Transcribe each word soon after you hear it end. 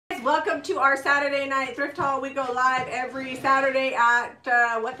welcome to our Saturday night thrift haul. We go live every Saturday at,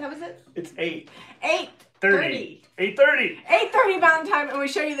 what time is it? It's 8:30. 8:30 Mountain Time, and we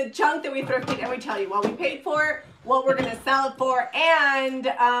show you the junk that we thrifted, and we tell you what we paid for it, what we're gonna sell it for,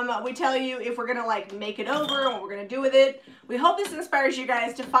 and we tell you if we're gonna like make it over and what we're gonna do with it. We hope this inspires you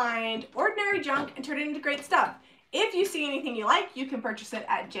guys to find ordinary junk and turn it into great stuff. If you see anything you like, you can purchase it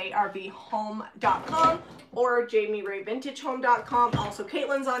at jrvhome.com or jamirayvintagehome.com. Also,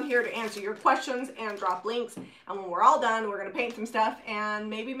 Caitlin's on here to answer your questions and drop links. And when we're all done, we're going to paint some stuff and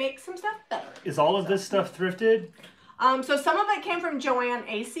maybe make some stuff better. Is all of this stuff thrifted? So some of it came from Joanne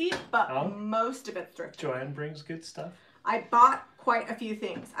AC, but most of it's thrifted. Joanne brings good stuff. I bought quite a few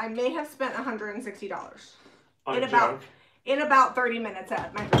things. I may have spent $160 in about 30 minutes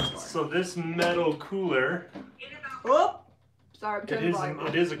at my thrift store. So this metal cooler, sorry,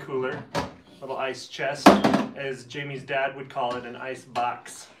 it is a cooler, little ice chest, as Jamie's dad would call it, an ice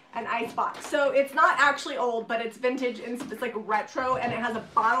box. An ice box. So it's not actually old, but it's vintage and it's like retro, and it has a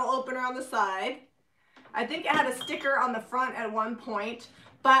bottle opener on the side. I think it had a sticker on the front at one point,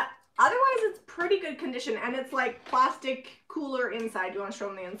 but otherwise it's pretty good condition, and it's like plastic cooler inside. Do you want to show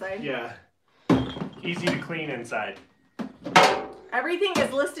them the inside? Yeah. Easy to clean inside. Everything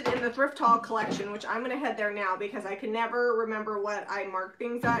is listed in the thrift haul collection, which I'm going to head there now because I can never remember what I mark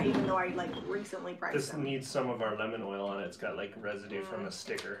things at, even though I like recently priced them. This needs some of our lemon oil on it. It's got like residue from a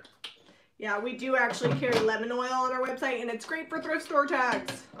sticker. Yeah, we do actually carry lemon oil on our website, and it's great for thrift store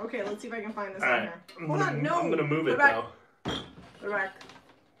tags. Okay, let's see if I can find this on here. Hold on, no. I'm going to move it though. Put it back.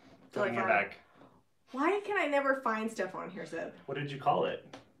 Putting it back. Why can I never find stuff on here, Seb? What did you call it?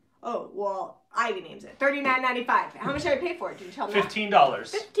 Oh, well, Ivy names it. $39.95. How much did I pay for it? Did you tell me? $15.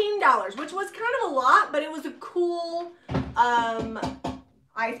 $15, which was kind of a lot, but it was a cool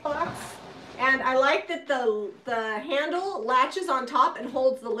ice box. And I like that the handle latches on top and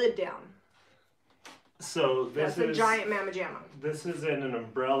holds the lid down. So this is a giant Mama Jamma. This is in an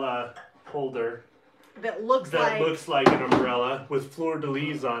umbrella holder that looks like an umbrella with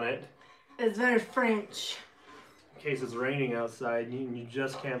fleur-de-lis on it. It's very French. In case it's raining outside and you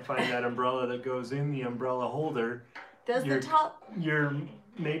just can't find that umbrella that goes in the umbrella holder. Does the top...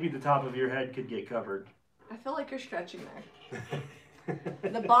 Maybe the top of your head could get covered. I feel like you're stretching there.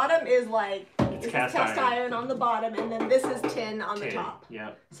 The bottom is like... It's cast iron on the bottom, and then this is tin on the top.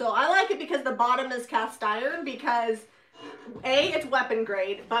 Yeah. So I like it because the bottom is cast iron because... A, it's weapon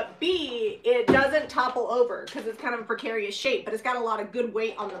grade, but B, it doesn't topple over because it's kind of a precarious shape, but it's got a lot of good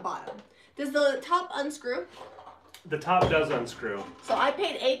weight on the bottom. Does the top unscrew? The top does unscrew. So I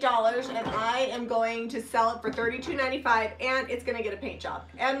paid $8, and I am going to sell it for $32.95, and it's going to get a paint job.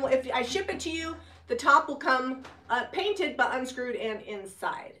 And if I ship it to you, the top will come painted but unscrewed and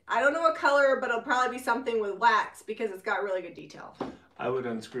inside. I don't know what color, but it'll probably be something with wax because it's got really good detail. I would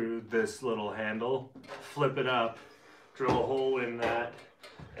unscrew this little handle, flip it up, drill a hole in that,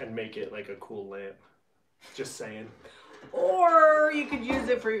 and make it like a cool lamp. Just saying. Or you could use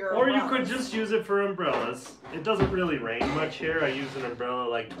it for your umbrellas. Or you could just use it for umbrellas. It doesn't really rain much here. I use an umbrella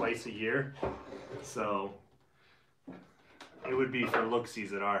like twice a year. So it would be for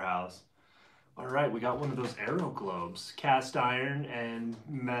looksies at our house. All right, we got one of those aero globes. Cast iron and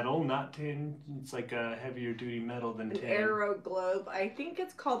metal, not tin. It's like a heavier duty metal than tin. An aero globe. I think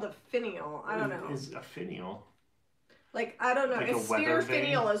it's called a finial. I don't know. Is a finial? Like, I don't know. Like it's spear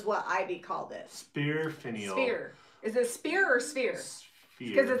finial is what Ivy called it. Spear finial. Spear. Is it spear or sphere? Sphere.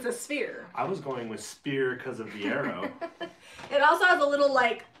 Because it's a sphere. I was going with spear because of the arrow. It also has a little,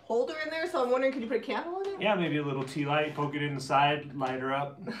 like, holder in there, so I'm wondering, could you put a candle in it? Yeah, maybe a little tea light, poke it in the side, light her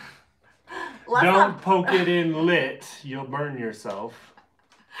up. Don't poke it in lit. You'll burn yourself.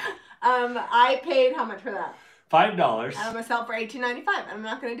 I paid how much for that? $5. And I'm going to sell it for $18.95. I'm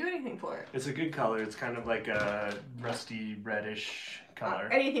not going to do anything for it. It's a good color. It's kind of like a rusty reddish color.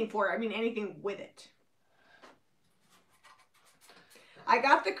 Anything for it. I mean, anything with it. I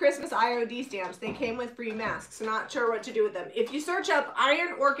got the Christmas IOD stamps. They came with free masks. Not sure what to do with them. If you search up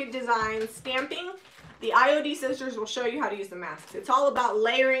Iron Orchid Design stamping, the IOD sisters will show you how to use the masks. It's all about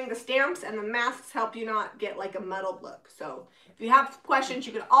layering the stamps, and the masks help you not get like a muddled look. So if you have questions,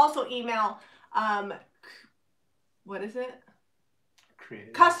 you can also email, what is it?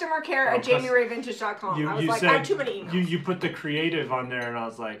 Creative. Customer care at jamirayvintage.com. I was like, I have too many emails. You put the creative on there, and I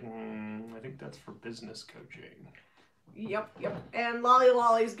was like, I think that's for business coaching. Yep. And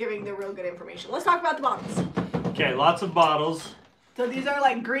Lolly's giving the real good information. Let's talk about the bottles. Okay, lots of bottles. So these are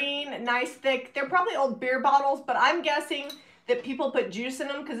like green, nice, thick. They're probably old beer bottles, but I'm guessing that people put juice in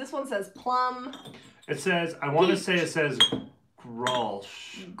them because this one says plum. It says, I want to say it says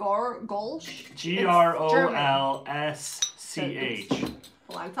Grolsch. Grolsch? Grolsch.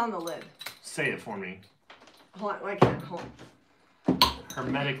 Hold on, it's on the lid. Say it for me. Hold on, I can't. Hold on.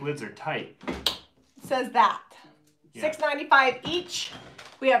 Hermetic lids are tight. It says that. Yeah. $6.95 each.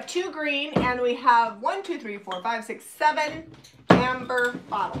 We have 2 green and we have 1, 2, 3, 4, 5, 6, 7 amber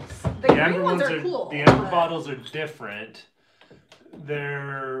bottles. The green ones are cool. The amber bottles are different.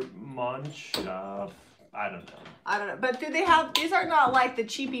 They're Munch stuff. I don't know. But do they have, these are not like the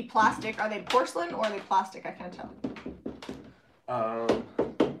cheapy plastic. Are they porcelain or are they plastic? I can't tell.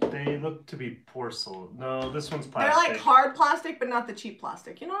 They look to be porcelain. No, this one's plastic. They're like hard plastic, but not the cheap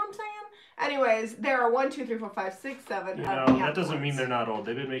plastic. You know what I'm saying? Anyways, there are 1, 2, 3, 4, 5, 6, 7. You know, that doesn't mean they're not old.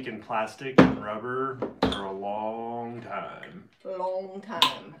 They've been making plastic and rubber for a long time. Long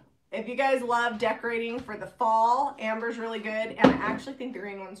time. If you guys love decorating for the fall, amber's really good, and I actually think the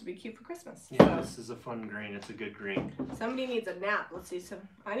green ones would be cute for Christmas. Yeah, this is a fun green. It's a good green. Somebody needs a nap. Let's see.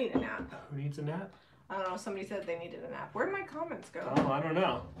 I need a nap. Who needs a nap? I don't know. Somebody said they needed a nap. Where'd my comments go? Oh, I don't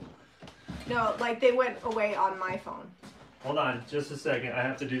know. No, like they went away on my phone. Hold on, just a second. I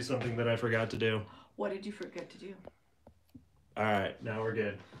have to do something that I forgot to do. What did you forget to do? All right, now we're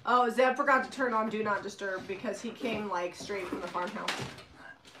good. Oh, Zeb forgot to turn on Do Not Disturb because he came like straight from the farmhouse.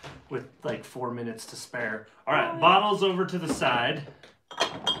 With like 4 minutes to spare. All right, bottles over to the side.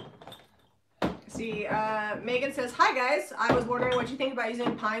 See, Megan says, "Hi guys, I was wondering what you think about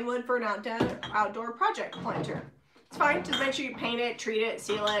using pine wood for an outdoor project planter. It's fine, just make sure you paint it, treat it,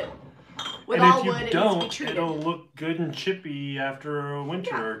 seal it. With and all if you wood, don't, it'll look good and chippy after a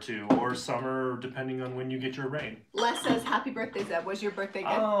winter or two, or summer, depending on when you get your rain." Les says, "Happy birthday, Zeb. Was your birthday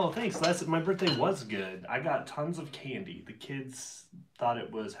good?" Oh, thanks, Les. My birthday was good. I got tons of candy. The kids thought it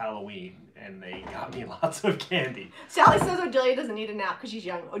was Halloween, and they got me lots of candy. Sally says Odelia doesn't need a nap because she's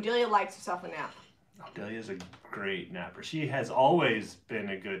young. Odelia likes herself a nap. Odelia's a great napper. She has always been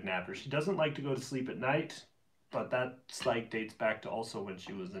a good napper. She doesn't like to go to sleep at night, but that like dates back to also when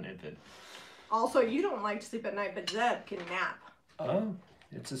she was an infant. Also, you don't like to sleep at night, but Zeb can nap. Oh,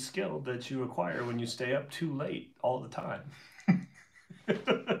 it's a skill that you acquire when you stay up too late all the time.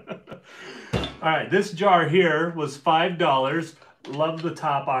 All right, this jar here was $5. Love the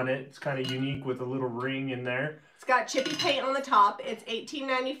top on it. It's kind of unique with a little ring in there. It's got chippy paint on the top. It's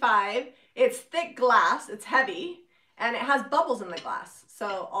 $18.95. It's thick glass. It's heavy, and it has bubbles in the glass.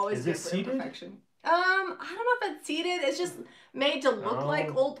 So always good for imperfection. I don't know if it's seated. It's just made to look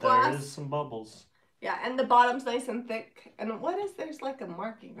like old glass. There is some bubbles. Yeah, and the bottom's nice and thick. And what is, there's like a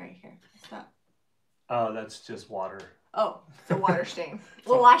marking right here. Stop. Oh, that's just water. Oh, it's a water stain.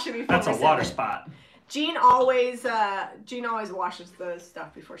 We'll wash it before. That's a water spot. Jean always washes the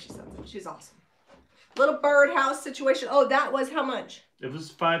stuff before she sends it. She's awesome. Little birdhouse situation. Oh, that was how much? It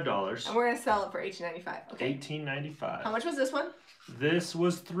was $5. And we're gonna sell it for $18.95. Okay. $18.95. How much was this one? This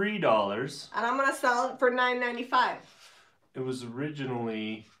was $3. And I'm gonna sell it for $9.95. It was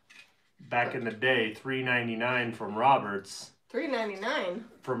originally, back in the day, $3.99 from Roberts. $3.99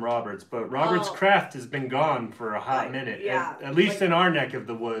 from Roberts, but Roberts Craft has been gone for a hot minute. Yeah, at least in our neck of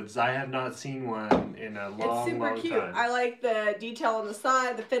the woods. I have not seen one in a long, long time. It's super cute. I like the detail on the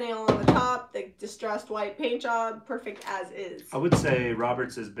side, the finial on the top, the distressed white paint job, perfect as is. I would say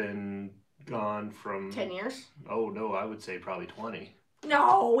Roberts has been gone from 10 years. Oh no, I would say probably 20.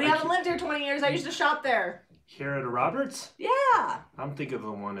 No, we haven't lived here 20 years. I used to shop there. Here at a Roberts? Yeah. I'm thinking of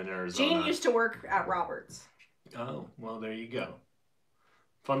the one in Arizona. Jean used to work at Roberts. Oh, well, there you go.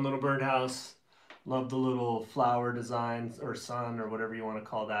 Fun little birdhouse. Love the little flower designs or sun or whatever you want to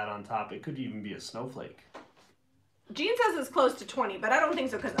call that on top. It could even be a snowflake. Jean says it's close to 20, but I don't think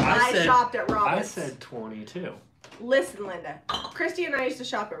so because I shopped at Roberts. I said 20 too. Listen, Linda. Christy and I used to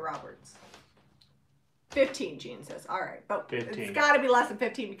shop at Roberts. 15, Jean says. All right, but 15. It's got to be less than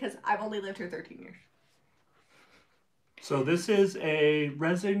 15 because I've only lived here 13 years. So this is a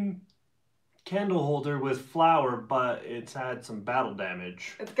resin candle holder with flower, but it's had some battle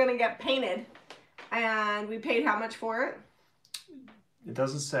damage. It's gonna get painted, and we paid how much for it? It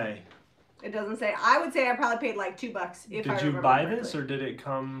doesn't say. It doesn't say. I would say I probably paid like $2 if I remember Did you buy correctly. this or did it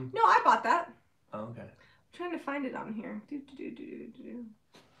come? No, I bought that. Oh, okay. I'm trying to find it on here.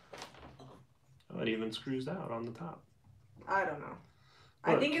 Oh, it even screws out on the top. I don't know.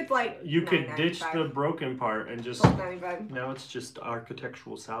 Look, I think it's like you could ditch the broken part and just now it's just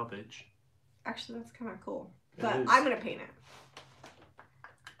architectural salvage. Actually, that's kind of cool. But I'm going to paint it.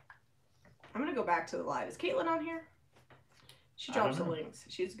 I'm going to go back to the live. Is Caitlin on here? She drops the links.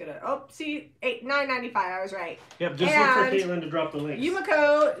 She's good at... Oh, see? $9.95. I was right. Yep, just look for Caitlin to drop the links.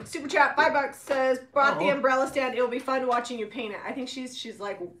 Yumiko, Super Chat, $5 says, brought the umbrella stand. It will be fun watching you paint it. I think she's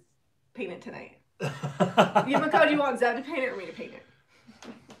like, paint it tonight. Yumiko, do you want Zeb to paint it or me to paint it?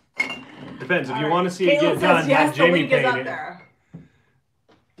 Depends. If you want to see it get done, yes, have Jamie the link is paint up it. there.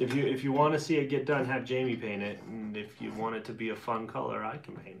 If you want to see it get done, have Jamie paint it, and if you want it to be a fun color, I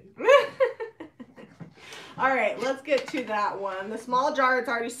can paint it. All right, let's get to that one. The small jar, it's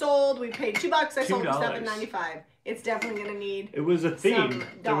already sold. We paid $2. I sold it for $7.95. It's definitely gonna need. It was a theme.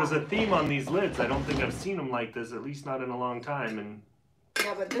 There was a theme on these lids. I don't think I've seen them like this, at least not in a long time. And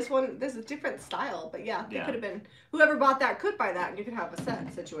yeah, but this is a different style. But yeah, they could have been. Whoever bought that could buy that, and you could have a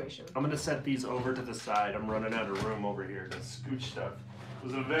set situation. I'm gonna set these over to the side. I'm running out of room over here to scooch stuff. It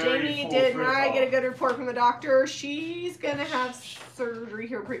was a very Jamie, did Mariah get a good report from the doctor? She's gonna have surgery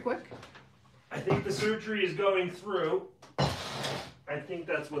here pretty quick. I think the surgery is going through. I think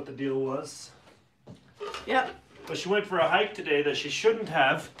that's what the deal was. Yep. But she went for a hike today that she shouldn't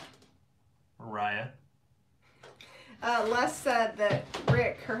have. Mariah. Les said that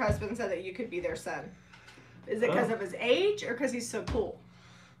Rick, her husband, said that you could be their son. Is it because of his age or because he's so cool?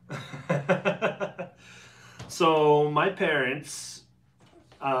 So my parents,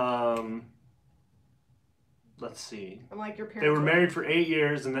 let's see. I'm like your parents. They were married for 8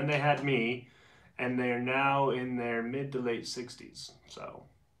 years and then they had me, and they're now in their mid to late 60s. So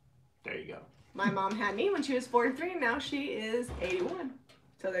there you go. My mom had me when she was 43, and now she is 81.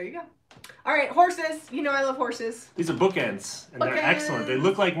 So there you go. All right, horses. You know I love horses. These are bookends, and they're excellent. They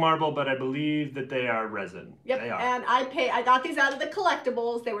look like marble, but I believe that they are resin. Yep, they are. And I got these out of the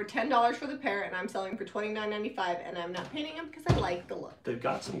collectibles. They were $10 for the pair, and I'm selling for $29.95, and I'm not painting them because I like the look. They've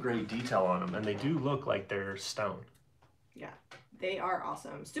got some great detail on them, and they do look like they're stone. Yeah, they are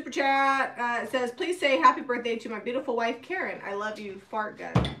awesome. Super chat it says, please say happy birthday to my beautiful wife, Karen. I love you, fart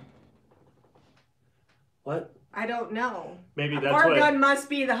gun. What? I don't know. Maybe that's fart gun must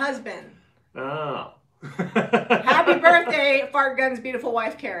be the husband. Oh. Happy birthday, fart gun's beautiful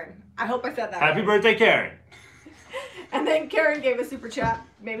wife, Karen. I hope I said that. Happy birthday, Karen. And then Karen gave a super chat.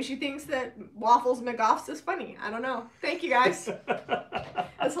 Maybe she thinks that Waffles McGoffs is funny. I don't know. Thank you, guys.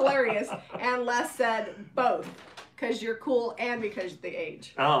 That's hilarious. And Les said both, because you're cool and because of the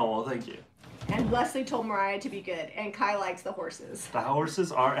age. Oh, well, thank you. And Leslie told Mariah to be good. And Kai likes the horses. The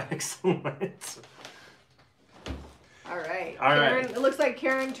horses are excellent. All right. All Karen, right. It looks like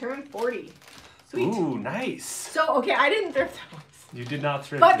Karen turned 40. Sweet. Ooh, nice. So, okay, I didn't thrift those. You did not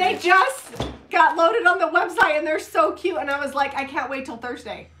thrift But these. they just got loaded on the website, and they're so cute. And I was like, I can't wait till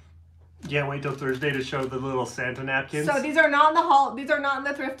Thursday. Can't wait till Thursday to show the little Santa napkins. So these are not in the these are not in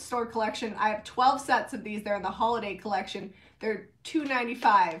the thrift store collection. I have 12 sets of these. They're in the holiday collection. They're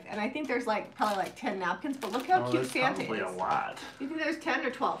 $2.95, and I think there's probably like 10 napkins. But look how cute Santa is. Probably a lot. You think there's 10 or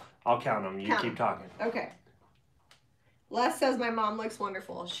 12? I'll count them. You keep talking. Okay. Les says my mom looks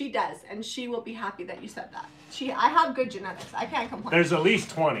wonderful. She does, and she will be happy that you said that. I have good genetics. I can't complain. There's at least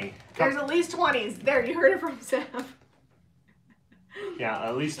 20. There's at least 20s. There, you heard it from Sam. Yeah,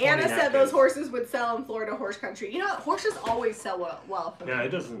 at least 20 Anna napkins. said those horses would sell in Florida horse country. You know, horses always sell well for me. Yeah, it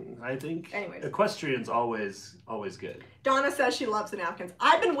doesn't. I think Anyways. equestrian's always good. Donna says she loves the napkins.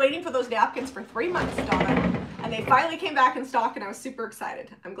 I've been waiting for those napkins for 3 months, Donna. And they finally came back in stock, and I was super excited.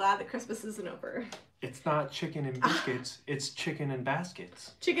 I'm glad that Christmas isn't over. It's not chicken and biscuits. It's chicken and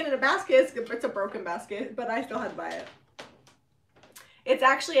baskets. Chicken in a basket. It's a broken basket, but I still had to buy it. It's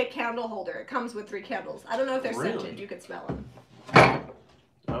actually a candle holder. It comes with 3 candles. I don't know if they're scented. You could smell them.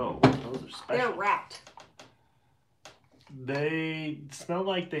 Oh, those are special. They're wrapped. They smell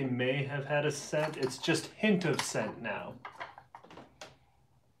like they may have had a scent. It's just hint of scent now.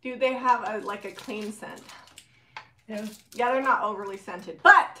 Do they have a clean scent? Yeah. Yeah, they're not overly scented,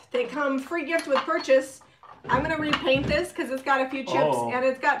 but they come free gift with purchase. I'm gonna repaint this because it's got a few chips and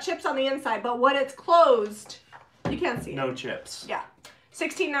it's got chips on the inside. But when it's closed, you can't see it. No chips. Yeah,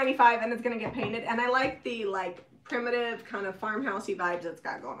 $16.95, and it's gonna get painted. And I like the primitive kind of farmhousey vibes it's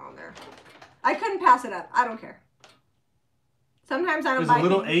got going on there. I couldn't pass it up. I don't care. Sometimes I don't buy There's a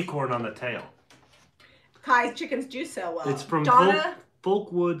little things. acorn on the tail. Kai's chickens do sell well. It's from Donna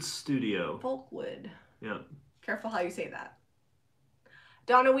Folkwood Studio. Folkwood. Yeah. Careful how you say that.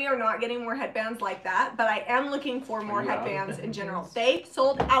 Donna, we are not getting more headbands like that, but I am looking for more headbands in general. They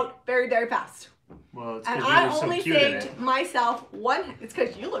sold out very, very fast. Well, it's and because I you were so only cute in it. saved myself one. It's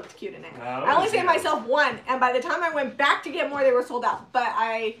because you looked cute in it. Oh, I only saved myself one, and by the time I went back to get more, they were sold out. But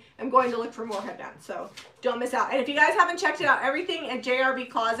I am going to look for more headbands, so don't miss out. And if you guys haven't checked it out, everything at JRB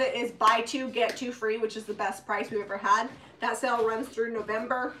Closet is buy 2, get 2 free, which is the best price we've ever had. That sale runs through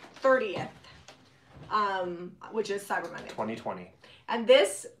November 30th, which is Cyber Monday. 2020. And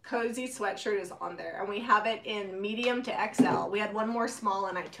this cozy sweatshirt is on there, and we have it in medium to XL. We had one more small,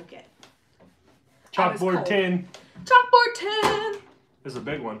 and I took it. Chalkboard tin. Chalkboard tin. There's a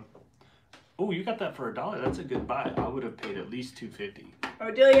big one. Oh, you got that for $1. That's a good buy. I would have paid at least $2.50.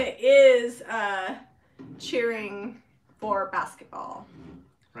 Odelia is cheering for basketball.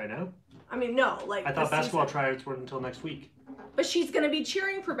 Right now? I mean, no, like I thought basketball tryouts weren't until next week. But she's going to be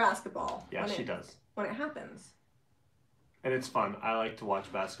cheering for basketball. Yeah, she does. When it happens. And it's fun. I like to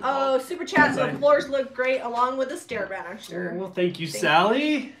watch basketball. Oh, super chat. The floors look great along with the stair banister. Well, thank you,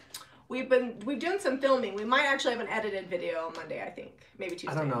 Sally. We've done some filming. We might actually have an edited video on Monday, I think. Maybe Tuesday.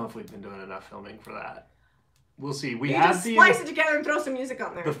 I don't know if we've been doing enough filming for that. We'll see. We have just splice it together and throw some music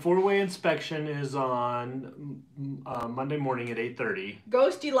on there. The 4-way inspection is on Monday morning at 8:30.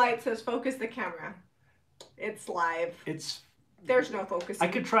 Ghosty Light says focus the camera. It's live. There's no focus. I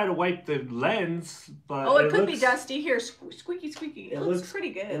could try to wipe the lens, but it could be dusty. Here, squeaky, squeaky. It looks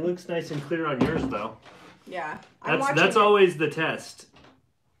pretty good. It looks nice and clear on yours, though. Yeah, that's always the test.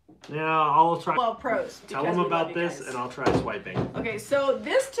 Yeah, I'll try. Well, pros. Tell them about this, and I'll try swiping. Okay, so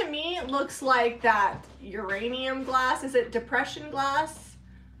this to me looks like that uranium glass. Is it depression glass?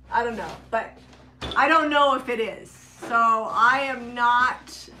 I don't know, but I don't know if it is. So I am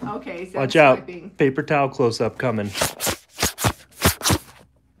not. Okay, so watch out. Paper towel close up coming.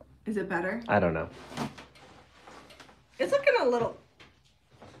 Is it better? I don't know. It's looking a little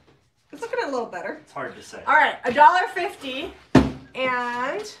better. It's hard to say. All right, $1.50.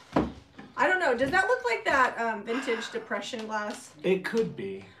 And I don't know. Does that look like that vintage depression glass? It could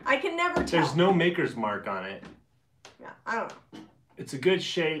be. I can never tell. There's no maker's mark on it. Yeah, I don't know. It's a good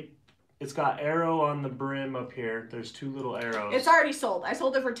shape. It's got arrow on the brim up here. There's 2 little arrows. It's already sold. I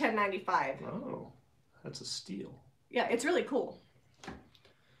sold it for $10.95. Oh, that's a steal. Yeah, it's really cool.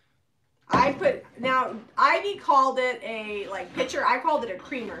 Now Ivy called it a pitcher. I called it a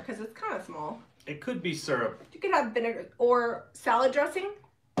creamer because it's kind of small. It could be syrup. You could have vinegar or salad dressing.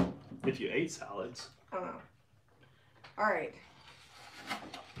 If you ate salads. I don't know. All right.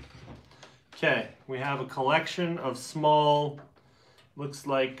 Okay, we have a collection of small, looks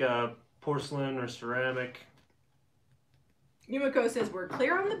like porcelain or ceramic. Yumiko says we're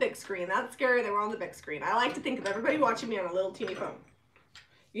clear on the big screen. That's scary that we're on the big screen. I like to think of everybody watching me on a little teeny phone.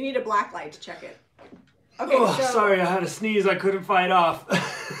 You need a black light to check it. Okay, so sorry, I had a sneeze I couldn't fight off.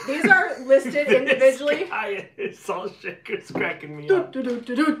 These are listed individually. Salt shaker's cracking me up.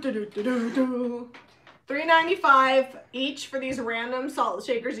 $3.95 each for these random salt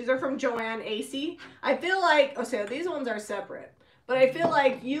shakers. These are from Joanne AC. I feel like, so these ones are separate, but I feel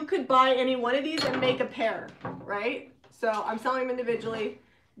like you could buy any one of these and make a pair, right? So I'm selling them individually.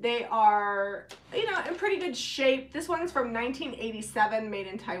 They are, in pretty good shape. This one's from 1987, made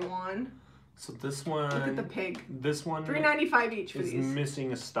in Taiwan. So this one. Look at the pig. This one. $3.95 each for these. Is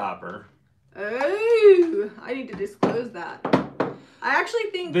missing a stopper. Oh, I need to disclose that. I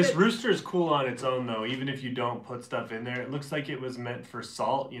actually think this rooster is cool on its own, though. Even if you don't put stuff in there, it looks like it was meant for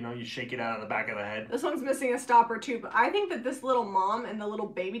salt. You shake it out of the back of the head. This one's missing a stopper too, but I think that this little mom and the little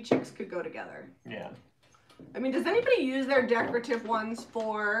baby chicks could go together. Yeah. I mean, does anybody use their decorative ones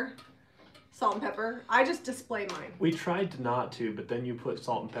for salt and pepper? I just display mine. We tried not to, but then you put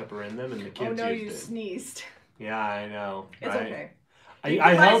salt and pepper in them, and the kids used it. Oh no, you sneezed. Yeah, I know. It's okay.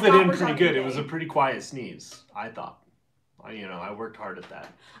 I held it in pretty good. It was a pretty quiet sneeze, I thought. I worked hard at that.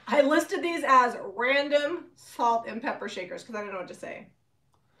 I listed these as random salt and pepper shakers because I didn't know what to say.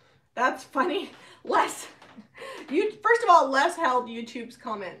 That's funny. First of all, Les held YouTube's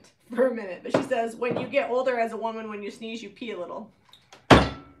comment for a minute, but she says, when you get older as a woman, when you sneeze, you pee a little.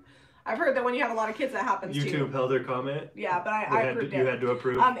 I've heard that when you have a lot of kids, that happens too. YouTube held her comment? Yeah, but I approved it. You had to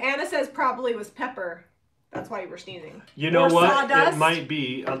approve? Anna says probably was pepper. That's why you were sneezing. You know what? Sawdust. It might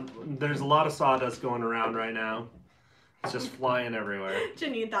be. There's a lot of sawdust going around right now. It's just flying everywhere.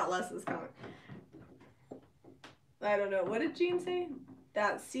 Janine thought Les was coming. I don't know. What did Jean say?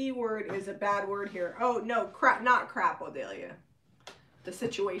 That C word is a bad word here. Oh, no. Crap, not crap, Odelia. The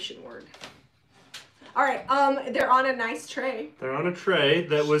situation word. All right. They're on a nice tray. They're on a tray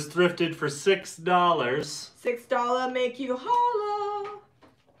that was thrifted for $6. $6 make you holla.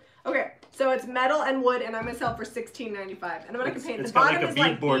 Okay. So it's metal and wood, and I'm going to sell for $16.95. And I'm going to paint the bottom. It's got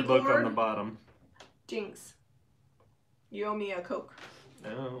like a beadboard look on the bottom. Jinx. You owe me a Coke.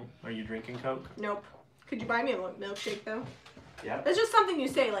 Oh, are you drinking Coke? Nope. Could you buy me a milkshake, though? Yeah. That's just something you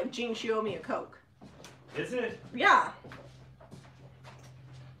say, like, Jinx, you owe me a Coke. Is it? Yeah.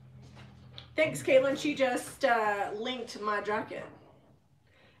 Thanks, Caitlin. She just linked my jacket.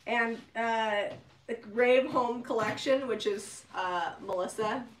 And the Rave Home Collection, which is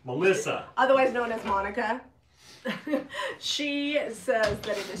Melissa. Melissa. Otherwise known as Monica. She says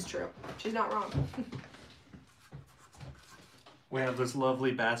that it is true. She's not wrong. We have this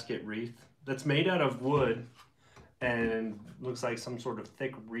lovely basket wreath that's made out of wood and looks like some sort of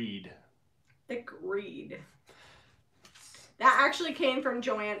thick reed. Thick reed. That actually came from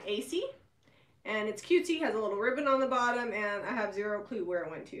Joanne AC. And it's cutesy, has a little ribbon on the bottom, and I have zero clue where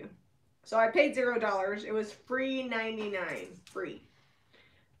it went to. So I paid $0. It was free 99, free.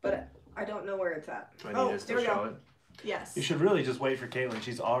 But I don't know where it's at. Do I need us to show it? Yes. You should really just wait for Caitlin.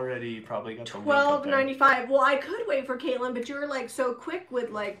 She's already probably got the $12.95. Well, I could wait for Caitlin, but you're like so quick with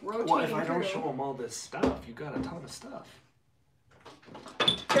like rotating. Well, if I don't show them all this stuff, you got a ton of stuff.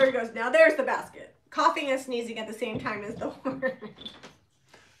 There he goes. Now there's the basket. Coughing and sneezing at the same time as the horn.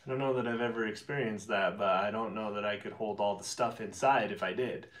 I don't know that I've ever experienced that, but I don't know that I could hold all the stuff inside if I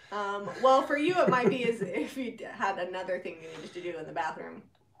did. Well, for you, it might be as if you had another thing you needed to do in the bathroom.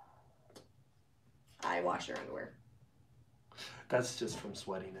 I wash your underwear. That's just from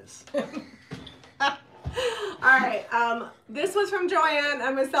sweatiness. All right. This was from Joanne.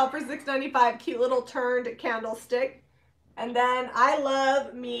 I'm going to sell for $6.95. Cute little turned candlestick. And then I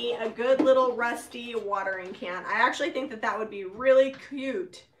love me a good little rusty watering can. I actually think that that would be really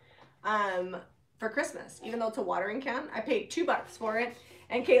cute for Christmas, even though it's a watering can. I paid $2 for it.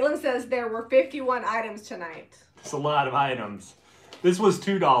 And Caitlin says there were 51 items tonight. It's a lot of items. This was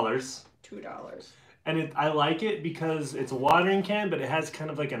 $2. $2. And I like it because it's a watering can, but it has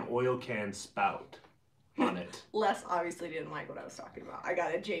kind of like an oil can spout on it. Les obviously didn't like what I was talking about. I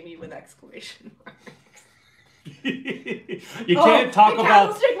got a Jami with exclamation marks. You can't talk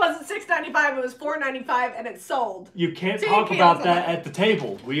about... The candlestick wasn't $6.95, it was $4.95, and it sold. You can't talk about that at the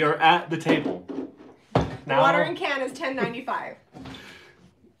table. We are at the table. The watering can is $10.95. And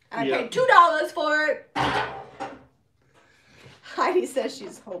I paid $2 for it. Heidi says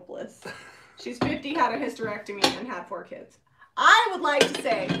she's hopeless. She's 50, had a hysterectomy, and had 4 kids. I would like to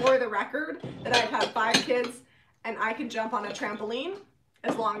say, for the record, that I've had 5 kids, and I can jump on a trampoline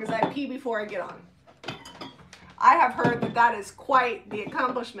as long as I pee before I get on. I have heard that that is quite the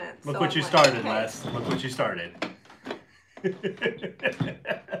accomplishment. Look what you started, Les. Look what you started.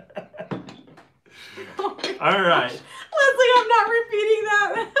 All right. Leslie, I'm not repeating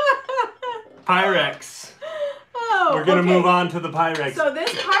that. Pyrex. Oh, we're gonna move on to the Pyrex. So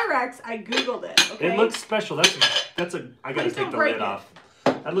this Pyrex, I googled it. Okay? It looks special. That's a. I gotta take the lid off.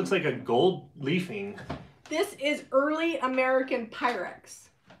 That looks like a gold leafing. This is early American Pyrex,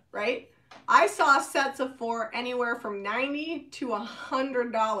 right? I saw sets of 4 anywhere from $90 to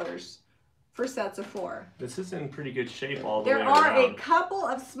 $100 for sets of 4. This is in pretty good shape all the way around. There are a couple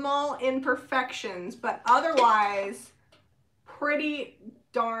of small imperfections, but otherwise pretty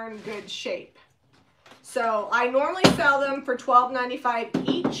darn good shape. So I normally sell them for $12.95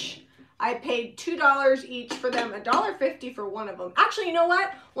 each. I paid $2 each for them, $1.50 for one of them. Actually, you know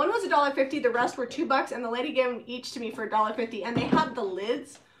what? One was $1.50, the rest were $2, and the lady gave them each to me for $1.50, and they had the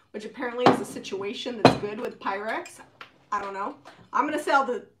lids, which apparently is a situation that's good with Pyrex. I don't know. I'm going to sell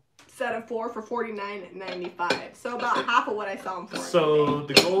the set of 4 for $49.95. So about half of what I saw them for. So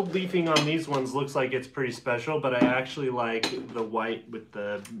the gold leafing on these ones looks like it's pretty special, but I actually like the white with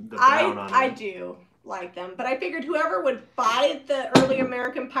the brown on it. I do like them, but I figured whoever would buy the early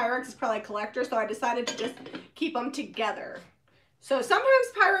American Pyrex is probably a collector, so I decided to just keep them together. So sometimes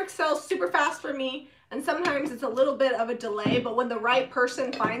Pyrex sells super fast for me, and sometimes it's a little bit of a delay, but when the right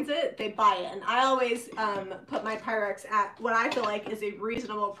person finds it, they buy it. And I always put my Pyrex at what I feel like is a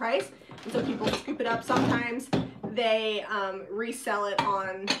reasonable price, and so people scoop it up. Sometimes they resell it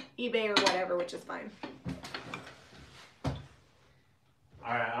on eBay or whatever, which is fine. All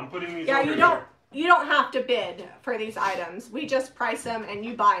right, I'm putting these over here. You don't have to bid for these items. We just price them and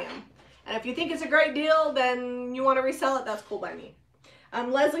you buy them. And if you think it's a great deal, then you want to resell it, that's cool by me.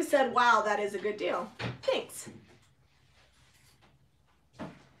 Leslie said, wow, that is a good deal. Thanks.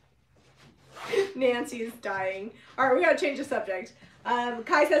 Nancy is dying. All right, we got to change the subject.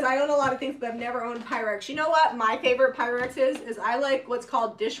 Kai says, I own a lot of things, but I've never owned Pyrex. You know what my favorite Pyrex is I like what's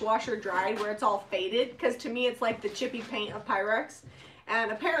called dishwasher dried, where it's all faded, because to me it's like the chippy paint of Pyrex.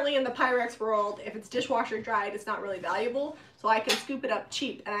 And apparently in the Pyrex world, if it's dishwasher dried, it's not really valuable. So I can scoop it up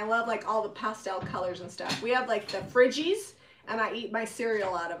cheap. And I love like all the pastel colors and stuff. We have like the Friggies, and I eat my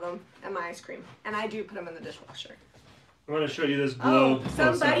cereal out of them and my ice cream. And I do put them in the dishwasher. I want to show you this globe. Oh,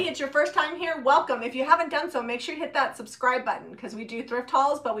 somebody, it's your first time here, welcome. If you haven't done so, make sure you hit that subscribe button, because we do thrift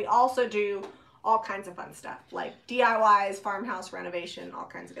hauls, but we also do all kinds of fun stuff, like DIYs, farmhouse renovation, all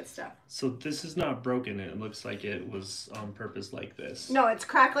kinds of good stuff. So this is not broken. It looks like it was on purpose like this. No, it's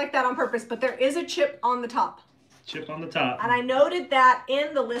cracked like that on purpose, but there is a chip on the top. Chip on the top. And I noted that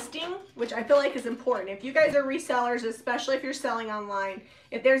in the listing, which I feel like is important. If you guys are resellers, especially if you're selling online,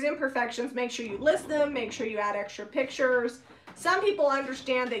 if there's imperfections, make sure you list them, make sure you add extra pictures. Some people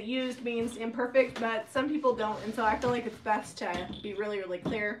understand that used means imperfect, but some people don't, and so I feel like it's best to be really, really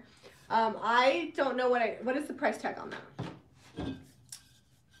clear. I don't know what is the price tag on that?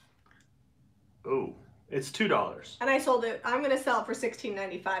 Oh, it's $2. And I sold it. I'm gonna sell it for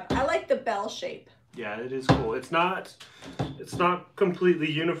 $16.95. I like the bell shape. Yeah, it is cool. It's not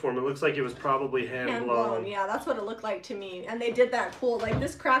completely uniform. It looks like it was probably hand blown. Yeah, that's what it looked like to me. And they did that cool, like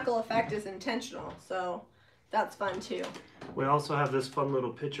this crackle effect is intentional, so that's fun too. We also have this fun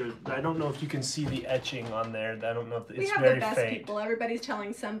little picture. I don't know if you can see the etching on there. I don't know if it's very faint. We have the best people. Everybody's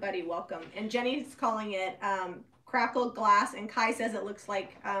telling somebody welcome. And Jenny's calling it crackle glass, and Kai says it looks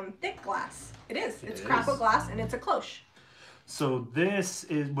like thick glass. It is. It's crackle glass, and it's a cloche. So this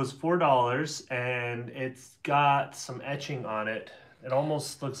was $4, and it's got some etching on it. It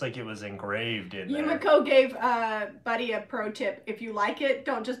almost looks like it was engraved in there. Yumiko gave Buddy a pro tip. If you like it,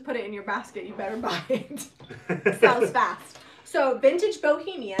 don't just put it in your basket. You better buy it. Sells fast. So Vintage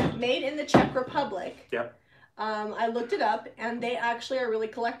Bohemia, made in the Czech Republic. Yep. I looked it up, and they actually are really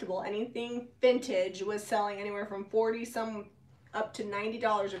collectible. Anything vintage was selling anywhere from $40 some up to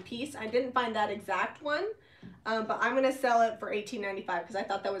 $90 a piece. I didn't find that exact one. But I'm going to sell it for $18.95 because I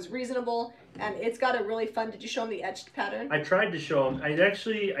thought that was reasonable, and it's got a really fun, did you show them the etched pattern? I tried to show them. I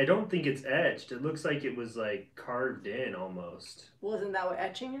don't think it's etched. It looks like it was like carved in almost. Well, isn't that what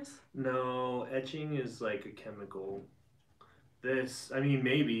etching is? No, etching is like a chemical. This, I mean,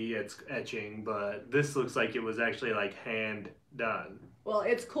 maybe it's etching, but this looks like it was actually like hand done. Well,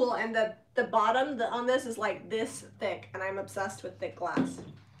 it's cool, and the bottom on this is like this thick, and I'm obsessed with thick glass.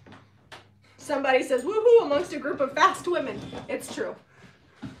 Somebody says, woohoo, amongst a group of fast women. It's true.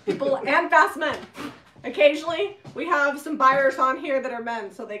 People and fast men. Occasionally, we have some buyers on here that are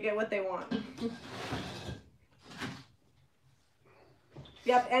men, so they get what they want.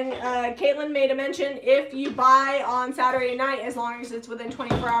 Yep, and Caitlin made a mention, if you buy on Saturday night, as long as it's within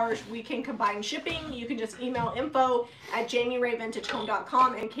 24 hours, we can combine shipping. You can just email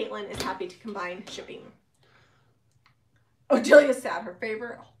info@JamiRayVintageHome.com, and Caitlin is happy to combine shipping. Odelia's sad. Her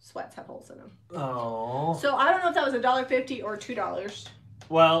favorite sweats have holes in them. Oh. So I don't know if that was $1.50 or $2.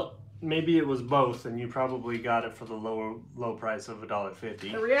 Well, maybe it was both, and you probably got it for the low price of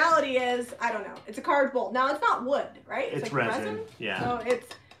 $1.50. The reality is, I don't know. It's a carved bowl. Now it's not wood, right? It's like resin. Yeah. So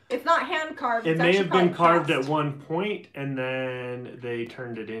it's not hand carved. It may have been carved at one point, and then they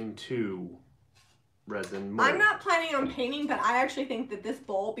turned it into resin mold. I'm not planning on painting, but I actually think that this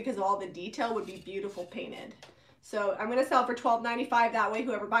bowl, because of all the detail, would be beautiful painted. So I'm going to sell for $12.95. That way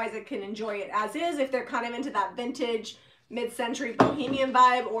whoever buys it can enjoy it as is if they're kind of into that vintage mid-century bohemian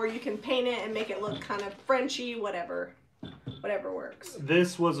vibe, or you can paint it and make it look kind of Frenchy, whatever works.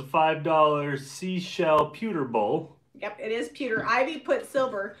 This was a $5 seashell pewter bowl. Yep, it is pewter. Ivy put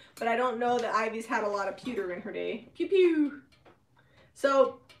silver, but I don't know that Ivy's had a lot of pewter in her day. Pew pew.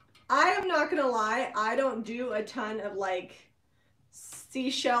 So I am not going to lie, I don't do a ton of like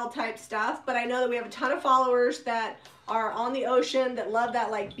seashell type stuff, but I know that we have a ton of followers that are on the ocean that love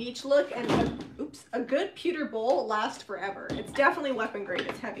that like beach look, and a good pewter bowl lasts forever. It's definitely weapon grade.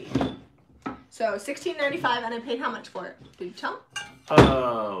 It's heavy. So $16.95, and I paid how much for it? Did you tell?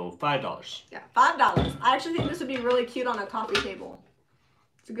 Oh, $5. Yeah, $5. I actually think this would be really cute on a coffee table.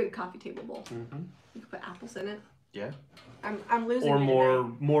 It's a good coffee table bowl. Mm-hmm. You can put apples in it. Yeah. I'm losing. Or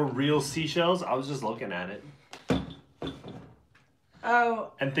more real seashells. I was just looking at it.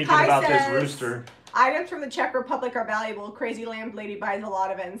 Oh. And thinking about this rooster. Items from the Czech Republic are valuable. Crazy Lamb Lady buys a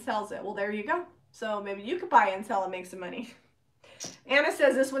lot of it and sells it. Well, there you go. So maybe you could buy and sell and make some money. Anna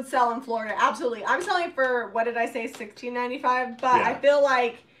says this would sell in Florida. Absolutely. I'm selling for, what did I say, $16.95? But yeah. I feel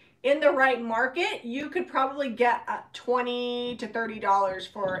like in the right market, you could probably get $20 to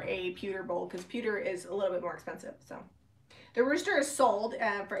 $30 for a pewter bowl, because pewter is a little bit more expensive. So the rooster is sold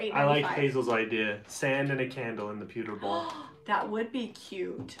for $8.95. I like Hazel's idea. Sand and a candle in the pewter bowl. That would be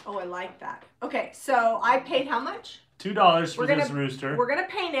cute. Oh, I like that. Okay, so I paid how much? $2 for this rooster. We're going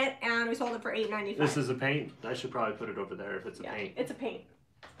to paint it, and we sold it for $8.95. This is a paint? I should probably put it over there if it's a paint. It's a paint.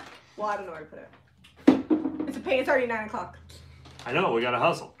 Well, I don't know where to put it. It's a paint. It's already 9 o'clock. I know. We got to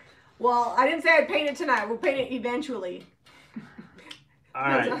hustle. Well, I didn't say I'd paint it tonight. We'll paint it eventually. All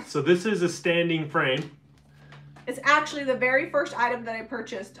right. So this is a standing frame. It's actually the very first item that I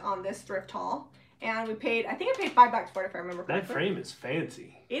purchased on this thrift haul. And we paid, I think I paid $5 for it, if I remember correctly. That frame is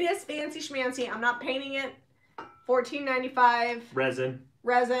fancy. It is fancy schmancy. I'm not painting it. $14.95.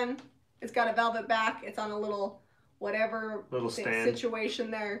 Resin. It's got a velvet back. It's on a little stand situation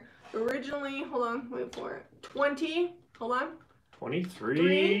there. Originally, hold on, wait for it. 20. Hold on.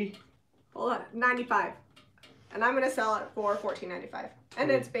 23. Hold on. 95. And I'm gonna sell it for $14.95. And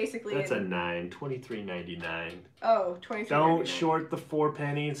it's basically that's a 9. $23.99. Oh, $23.99. Don't short the 4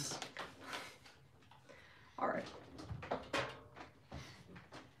 pennies. All right.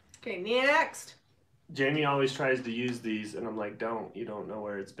 Okay, next. Jamie always tries to use these, and I'm like, don't. You don't know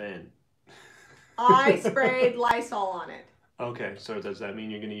where it's been. I sprayed Lysol on it. Okay, so does that mean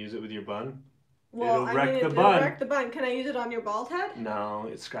you're going to use it with your bun? Well, It'll wreck the bun. It'll wreck the bun. Can I use it on your bald head? No,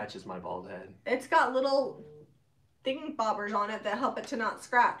 it scratches my bald head. It's got little thingy-bobbers on it that help it to not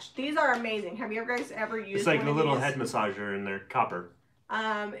scratch. These are amazing. Have you guys ever used one? It's like the little head massager and they're copper.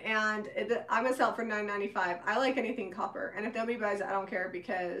 I'm gonna sell it for $9.95. I like anything copper, and if nobody buys it, I don't care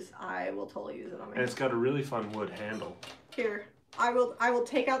because I will totally use it on me. And it's got a really fun wood handle. Here, I will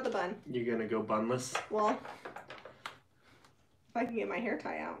take out the bun. You're gonna go bunless? Well, if I can get my hair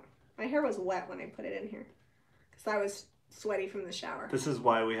tie out. My hair was wet when I put it in here because I was sweaty from the shower. This is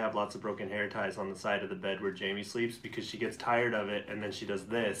why we have lots of broken hair ties on the side of the bed where Jamie sleeps, because she gets tired of it and then she does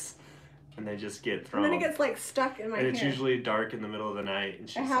this. And they just get thrown. And then it gets like stuck in my hair. And it's usually dark in the middle of the night. And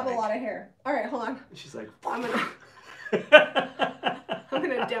she's I have a lot of hair. All right, hold on. She's like, I'm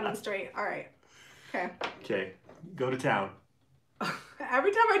gonna demonstrate. All right. Okay. Okay. Go to town.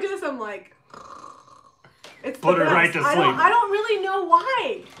 Every time I do this, I'm like, it's put her right to sleep. I don't really know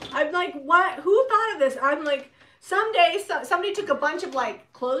why. I'm like, what? Who thought of this? I'm like, someday somebody took a bunch of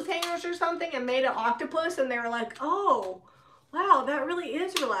like clothes hangers or something and made an octopus, and they were like, oh. Wow, that really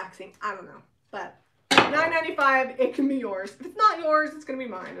is relaxing. I don't know, but $9.95, it can be yours. If it's not yours, it's gonna be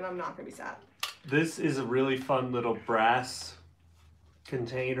mine, and I'm not gonna be sad. This is a really fun little brass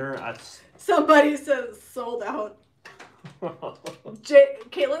container. Somebody says sold out.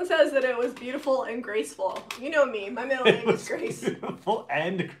 Caitlin says that it was beautiful and graceful. You know me, my middle name is Grace. Beautiful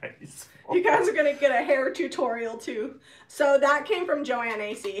and graceful. You guys are gonna get a hair tutorial too. So that came from Joanne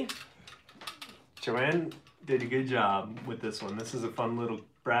AC. Joanne did a good job with this one. This is a fun little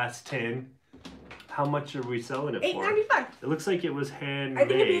brass tin. How much are we selling it for? $8.95. It looks like it was handmade. I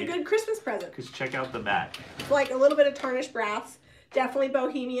think it'd be a good Christmas present. Because check out the back. It's like a little bit of tarnished brass. Definitely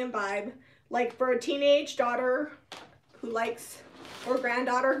bohemian vibe. Like for a teenage daughter who likes, or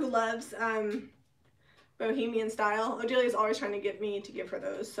granddaughter who loves bohemian style. Odelia's always trying to get me to give her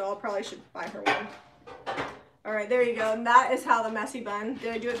those, so I'll probably should buy her one. All right, there you go. And that is how the messy bun.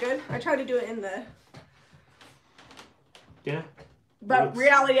 Did I do it good? I tried to do it in the... Yeah. But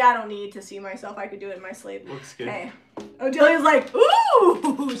reality, I don't need to see myself. I could do it in my sleep. Looks good. Okay. Odelia's like,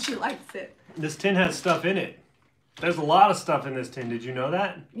 ooh, she likes it. This tin has stuff in it. There's a lot of stuff in this tin. Did you know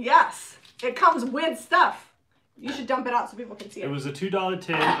that? Yes. It comes with stuff. You should dump it out so people can see it. It was a $2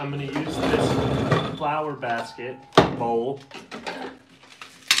 tin. I'm going to use this flower basket bowl.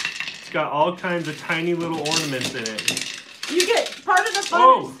 It's got all kinds of tiny little ornaments in it. You get part of the fun.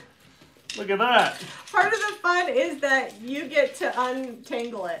 Oh, look at that. Part of the fun is that you get to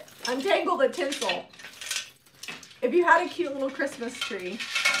untangle it. Untangle the tinsel. If you had a cute little Christmas tree,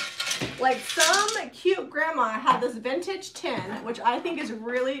 like some cute grandma had this vintage tin, which I think is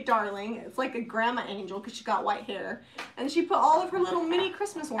really darling. It's like a grandma angel because she got white hair. And she put all of her little mini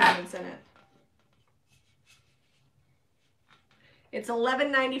Christmas ornaments in it. It's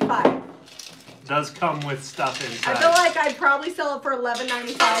 $11.95. Does come with stuff inside. I feel like I'd probably sell it for $11.95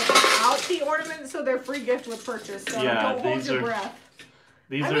 without the ornaments, so they're free gift with purchase. So yeah, don't hold your breath.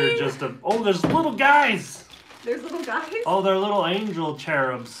 These are just oh, there's little guys. There's little guys? Oh, they're little angel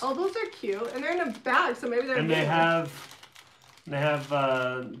cherubs. Oh, those are cute. And they're in a bag, so maybe they're and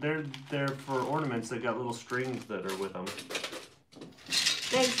they're for ornaments. They've got little strings that are with them.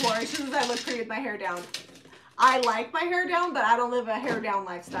 Thanks, Laura. As soon as I look pretty with my hair down. I like my hair down, but I don't live a hair down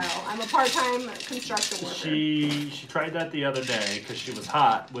lifestyle. I'm a part-time construction worker. She tried that the other day because she was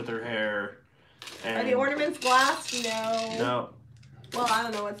hot with her hair. And are the ornaments glass? No. No. Well, I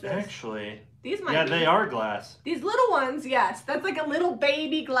don't know what's this. Actually. These might be. They are glass. These little ones, yes. That's like a little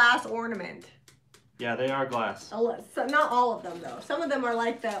baby glass ornament. Yeah, they are glass. So not all of them, though. Some of them are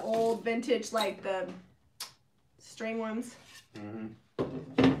like the old vintage, like the string ones. Mm-hmm.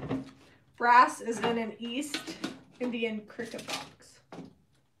 Brass is in an East Indian cricket box.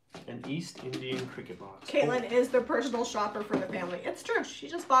 An East Indian cricket box. Caitlin is the personal shopper for the family. It's true. She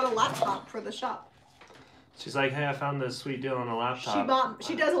just bought a laptop for the shop. She's like, hey, I found this sweet deal on a laptop.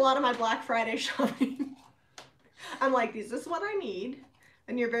 She does a lot of my Black Friday shopping. I'm like, this is what I need.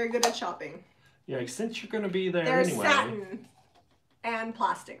 And you're very good at shopping. Yeah, since you're going to be there There's anyway. satin and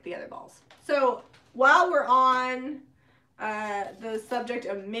plastic, the other balls. So while we're on the subject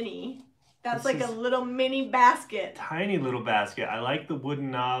of mini, that's like a little mini basket. Tiny little basket. I like the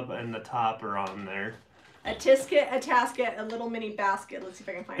wooden knob and the topper on there. A tisket, a tasket, a little mini basket. Let's see if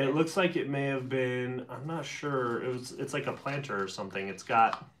I can find it. It looks like it may have been, I'm not sure. It's like a planter or something. It's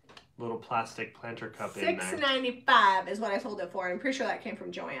got a little plastic planter cup in there. $6.95 is what I sold it for. I'm pretty sure that came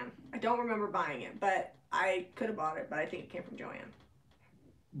from Joanne. I don't remember buying it, but I could have bought it, but I think it came from Joanne.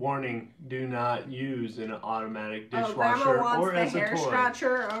 warning, do not use an automatic Oh, dishwasher Grandma wants or the as a hair toy.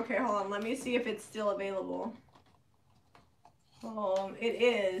 scratcher. Okay, hold on. Let me see if it's still available. Oh, it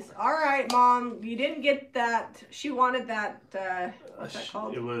is. All right, Mom. You didn't get that. She wanted that. What's that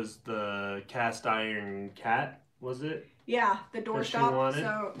called? It was the cast iron cat, was it? Yeah, the doorstop. She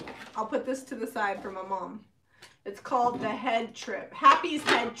So I'll put this to the side for my mom. It's called the Head Trip. Happy's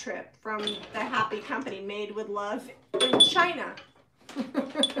Head Trip from the Happy Company, made with love in China.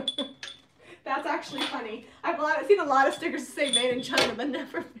 That's actually funny. I've seen a lot of stickers that say made in China, but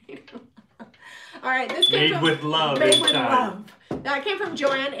never made in love. All right, this came Made with love. Made with love. That came from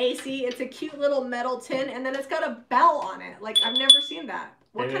Joanne AC. It's a cute little metal tin, and then it's got a bell on it. Like, I've never seen that.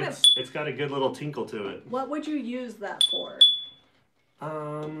 It's got a good little tinkle to it. What would you use that for?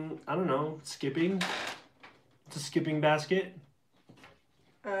 I don't know. Skipping. It's a skipping basket.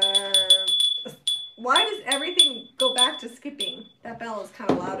 Why does everything go back to skipping? That bell is kind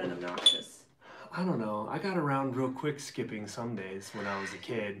of loud and obnoxious. I don't know. I got around real quick skipping some days when I was a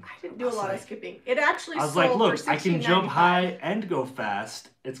kid. I didn't do a lot of skipping. It actually I was sold like, look, for I can jump $16.95. high and go fast.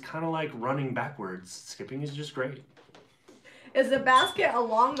 It's kind of like running backwards. Skipping is just great. Is the basket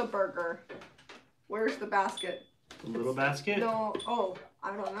along the burger? Where's the basket? The little basket? No. Oh,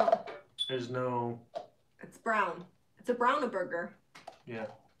 I don't know. There's no... It's brown. It's a browner burger. Yeah.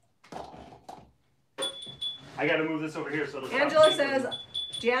 I gotta move this over here so it'll Angela says,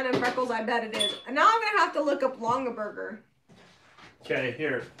 Jan and Freckles, I bet it is. And now I'm going to have to look up Longaburger. Okay,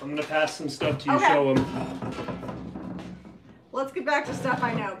 here. I'm going to pass some stuff to you, Okay. show them. Let's get back to stuff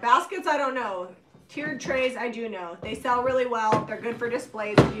I know. Baskets, I don't know. Tiered trays, I do know. They sell really well. They're good for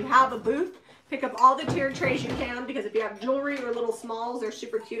displays. If you have a booth, pick up all the tiered trays you can, because if you have jewelry or little smalls, they're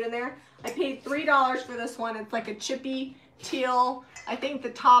super cute in there. I paid $3 for this one. It's like a chippy teal. I think the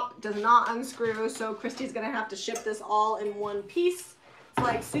top does not unscrew, so Christy's going to have to ship this all in one piece. It's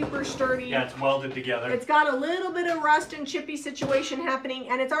like super sturdy. Yeah, it's welded together. It's got a little bit of rust and chippy situation happening,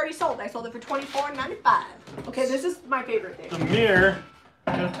 and it's already sold. I sold it for $24.95. Okay, this is my favorite thing. The mirror,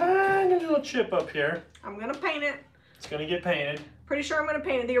 got a tiny little chip up here. I'm gonna paint it. It's gonna get painted. Pretty sure I'm gonna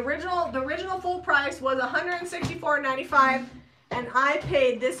paint it. The original full price was $164.95, and I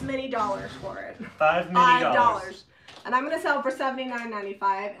paid this many dollars for it. $5. And I'm gonna sell it for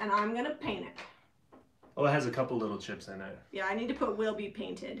 $79.95, and I'm gonna paint it. Oh, it has a couple little chips in it. Yeah, I need to put will be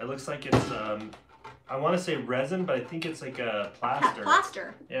painted. It looks like it's, I want to say resin, but I think it's like a plaster.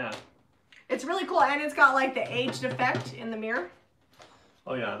 Plaster. Yeah. It's really cool, and it's got like the aged effect in the mirror.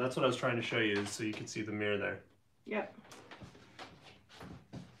 Oh yeah, that's what I was trying to show you, so you could see the mirror there. Yep.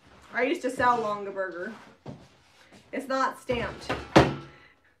 I used to sell Longaburger. It's not stamped.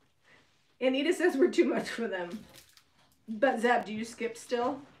 Anita says we're too much for them. But Zeb, do you skip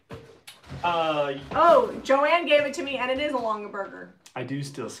still? Oh, Joanne gave it to me, and it is a Longaburger. I do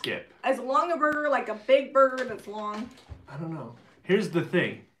still skip. Is a Longaburger like a big burger that's long? I don't know. Here's the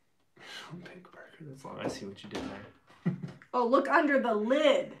thing. Big burger that's long. I see what you did there. Oh, look under the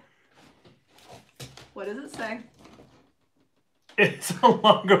lid. What does it say? It's a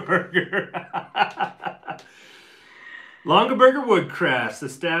Longaburger. Longaburger Woodcrafts,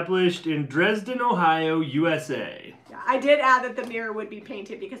 established in Dresden, Ohio, USA. Yeah, I did add that the mirror would be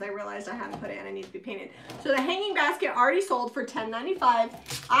painted because I realized I hadn't put it in. It needs to be painted. So the hanging basket already sold for $10.95.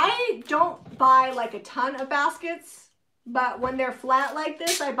 I don't buy like a ton of baskets, but when they're flat like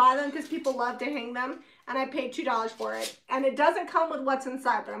this, I buy them because people love to hang them, and I paid $2 for it. And it doesn't come with what's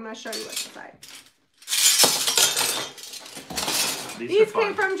inside, but I'm going to show you what's inside. These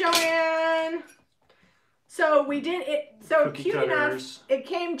came from Joanne. So we did it, so Cookie cute cutters. enough, it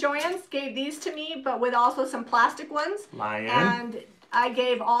came, Joanne gave these to me, but with also some plastic ones. Lion. And I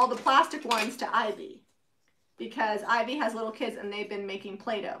gave all the plastic ones to Ivy, because Ivy has little kids and they've been making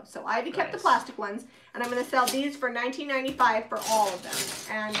Play-Doh. So Ivy kept the plastic ones, and I'm going to sell these for $19.95 for all of them.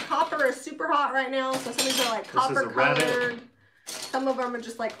 And copper is super hot right now, so some of these are like copper colored. Some of them are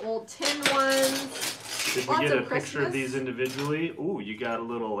just like old tin ones. Did we get a picture of these individually? Ooh, you got a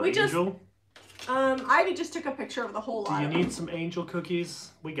little angel. Ivy just took a picture of the whole lot. Do you need some angel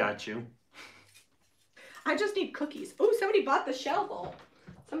cookies? We got you. I just need cookies. Oh, somebody bought the shell bowl.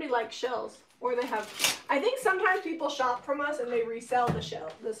 Somebody likes shells. Or they have, I think sometimes people shop from us and they resell the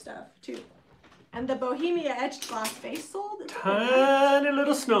stuff too. And the Bohemia etched glass face sold. Tiny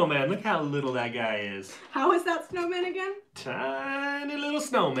little snowman. Look how little that guy is. How is that snowman again? Tiny little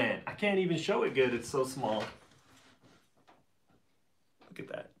snowman. I can't even show it good. It's so small. Look at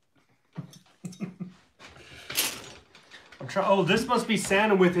that. I'm trying. Oh, this must be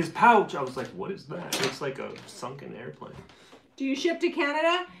Santa with his pouch. I was like, what is that? It looks like a sunken airplane. Do you ship to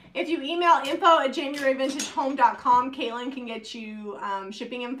Canada? If you email info@jamirayvintagehome.com, Caitlin can get you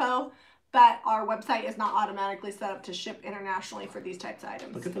shipping info, but our website is not automatically set up to ship internationally for these types of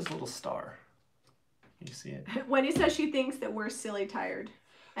items. Look at this little star. Can you see it? Wendy says she thinks that we're silly tired.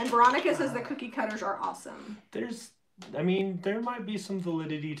 And Veronica says the cookie cutters are awesome. I mean, there might be some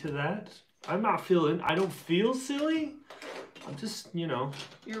validity to that. I don't feel silly. I'm just, you know.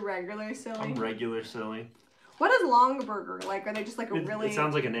 You're regular silly? I'm regular silly. What is Longburger? Like, are they just like a really... It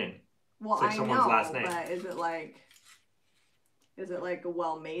sounds like a name. Well, it's like someone's last name. But is it like a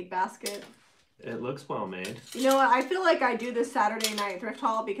well-made basket? It looks well-made. You know what? I feel like I do this Saturday night thrift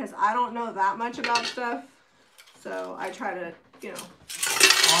haul because I don't know that much about stuff. So I try to, you know...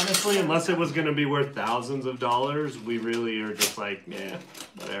 Honestly, unless it was going to be worth thousands of dollars, we really are just like, yeah,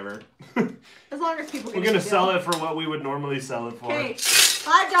 whatever. As long as people get We're going to sell it for what we would normally sell it for. Okay,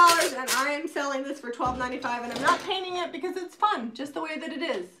 $5, and I am selling this for $12.95, and I'm not painting it because it's fun, just the way that it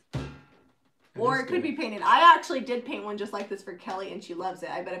is. Or it could be painted. I actually did paint one just like this for Kelly, and she loves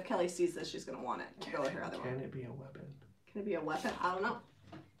it. I bet if Kelly sees this, she's going to want it to go with her other one. Can it be a weapon? Can it be a weapon? I don't know.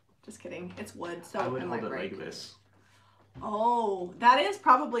 Just kidding. It's wood, so I would it hold might it break. like this. Oh, that is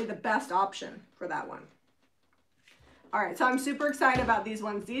probably the best option for that one. All right, so I'm super excited about these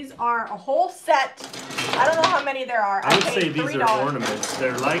ones. These are a whole set. I don't know how many there are. I would say these are ornaments.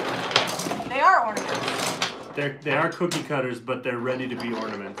 They're like... They are ornaments. They are cookie cutters, but they're ready to be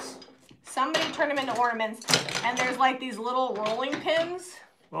ornaments. Somebody turned them into ornaments, and there's like these little rolling pins.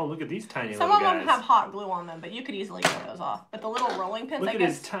 Oh, look at these tiny Some little guys. of them have hot glue on them, but you could easily get those off. But the little rolling pins, I guess. Look at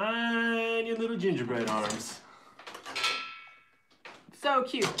his tiny little gingerbread arms. So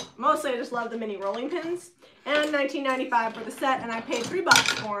cute. Mostly I just love the mini rolling pins. And $19.95 for the set, and I paid $3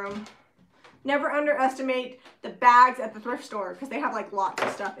 for them. Never underestimate the bags at the thrift store because they have like lots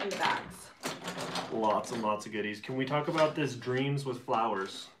of stuff in the bags. Lots and lots of goodies. Can we talk about this Dreams with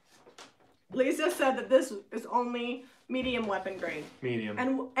Flowers? Lisa said that this is only medium weapon grade. Medium.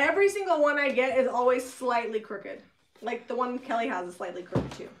 And every single one I get is always slightly crooked. Like the one Kelly has is slightly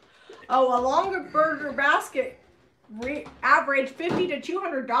crooked too. Oh, a longer burger basket average $50 to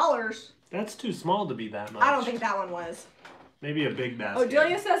 $200. That's too small to be that much. I don't think that one was. Maybe a big basket.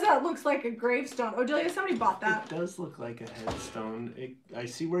 Odelia says that looks like a gravestone. Odelia, somebody bought that. It does look like a headstone. I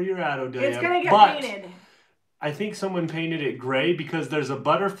see where you're at, Odelia. It's going to get painted. I think someone painted it gray because there's a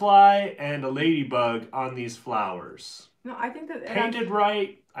butterfly and a ladybug on these flowers. No, I think that... Painted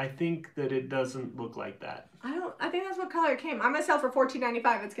right, I think that it doesn't look like that. I think that's what color it came. I'm going to sell for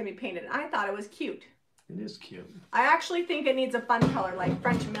 $14.95. It's going to be painted. I thought it was cute. It is cute. I actually think it needs a fun color, like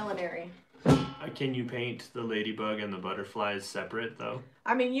French millinery. Can you paint the ladybug and the butterflies separate, though?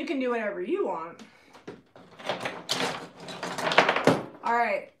 I mean, you can do whatever you want. All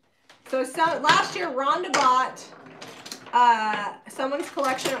right. So last year, Rhonda bought someone's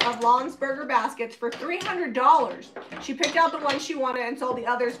collection of Lonsberger baskets for $300. She picked out the one she wanted and sold the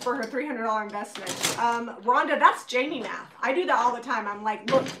others for her $300 investment. Rhonda, that's Jami math. I do that all the time. I'm like,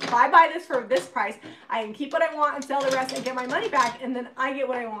 look, if I buy this for this price, I can keep what I want and sell the rest and get my money back, and then I get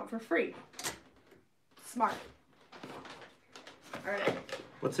what I want for free. Smart. All right.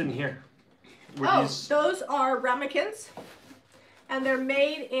 What's in here? Those are ramekins, and they're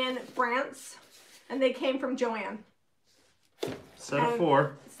made in France, and they came from Joanne. Set of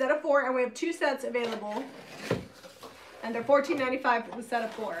 4. Set of 4, and we have 2 sets available. And they're $14.95 for the set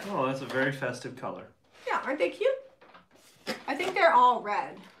of 4. Oh, that's a very festive color. Yeah, aren't they cute? I think they're all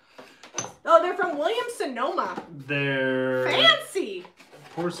red. Oh, they're from Williams-Sonoma. They're... Fancy!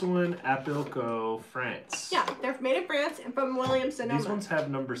 Porcelain Apilco, France. Yeah, they're made in France and from Williams-Sonoma. These ones have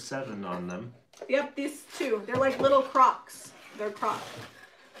number 7 on them. Yep, these 2. They're like little crocs. They're crocs.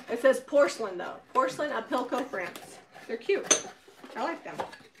 It says porcelain, though. Porcelain Apilco, France. They're cute. I like them.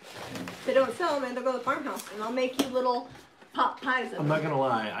 If they don't sell them, and they'll go to the farmhouse, and I'll make you little pot pies. I'm not going to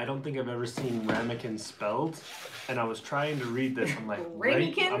lie. I don't think I've ever seen ramekin spelled. And I was trying to read this. I'm like,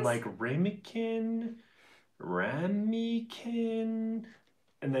 Ramekins? I'm like, ramekin? Ramekin?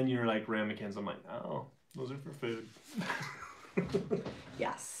 And then you're like, ramekins. I'm like, oh, those are for food.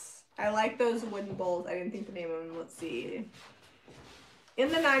 Yes. I like those wooden bowls. I didn't think the name of them. Let's see. In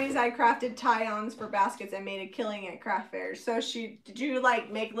the 90s, I crafted tie-ons for baskets and made a killing at craft fairs. So did you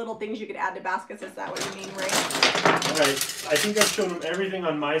like make little things you could add to baskets? Is that what you mean, Ray? All right. I think I've shown them everything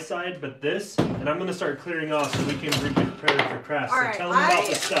on my side, but this, and I'm going to start clearing off so we can be prepared for crafts. All so right, tell them about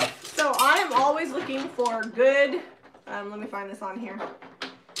the stuff. So I am always looking for good, let me find this on here.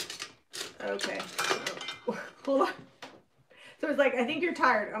 Okay. Hold on. So it's like, I think you're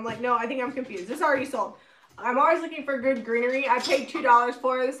tired. I'm like, no, I think I'm confused. This already sold. I'm always looking for good greenery. I paid $2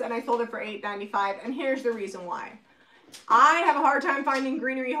 for this and I sold it for $8.95. And here's the reason why. I have a hard time finding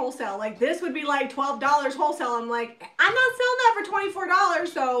greenery wholesale. Like this would be like $12 wholesale. I'm like, I'm not selling that for $24.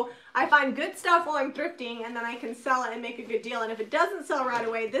 So I find good stuff while I'm thrifting and then I can sell it and make a good deal. And if it doesn't sell right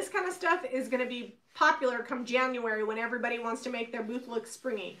away, this kind of stuff is going to be popular come January when everybody wants to make their booth look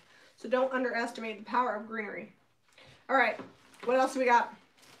springy. So don't underestimate the power of greenery. All right, what else do we got?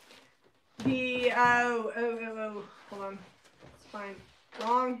 The, hold on, it's fine,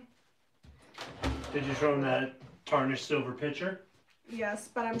 wrong. Did you show them that tarnished silver pitcher? Yes,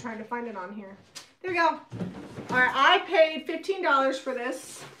 but I'm trying to find it on here. There we go. All right, I paid $15 for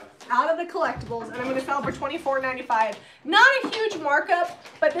this out of the collectibles, and I'm going to sell it for $24.95. Not a huge markup,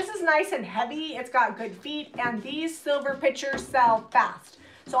 but this is nice and heavy. It's got good feet, and these silver pitchers sell fast.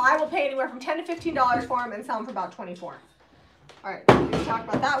 So I will pay anywhere from $10 to $15 for them and sell them for about $24. All right, we talked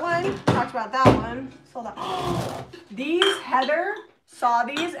about that one. Talked about that one. Sold that. These, Heather saw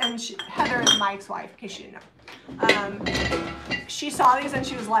these, and Heather is Mike's wife, in case you didn't know. She saw these and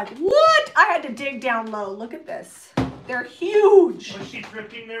she was like, what? I had to dig down low. Look at this. They're huge. Was she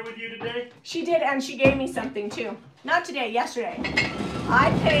thrifting there with you today? She did, and she gave me something too. Not today, yesterday.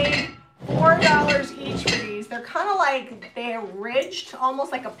 I paid $4 each for these. They're kind of like, they're ridged,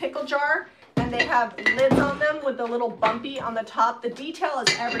 almost like a pickle jar, and they have lids on them with a little bumpy on the top. The detail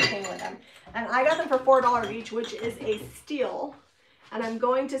is everything with them. And I got them for $4 each, which is a steal. And I'm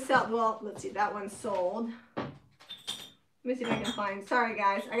going to sell, well, let's see, that one's sold. Let me see if I can find, sorry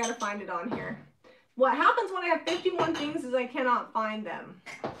guys, I gotta find it on here. What happens when I have 51 things is I cannot find them.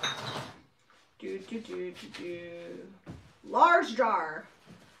 Large jar.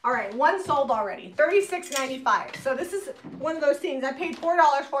 All right, one sold already, $36.95. So this is one of those things, I paid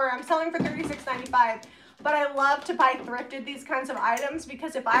 $4 for it, I'm selling for $36.95. But I love to buy thrifted these kinds of items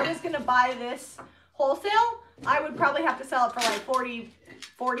because if I was gonna buy this wholesale, I would probably have to sell it for like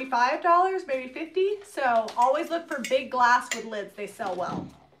 $45, maybe $50. So always look for big glass with lids. They sell well.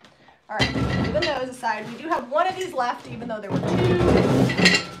 All right, leaving those aside, we do have one of these left, even though there were two.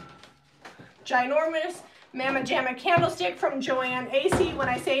 Ginormous Mama Jamma candlestick from Joanne AC. When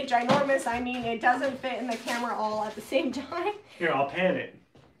I say ginormous, I mean it doesn't fit in the camera all at the same time. Here, I'll pan it.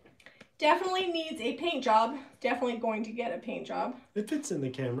 Definitely needs a paint job. Definitely going to get a paint job. It fits in the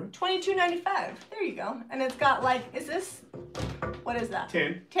camera. $22.95. There you go. And it's got like, is this, what is that?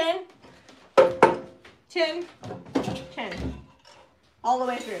 10. 10. 10. 10. All the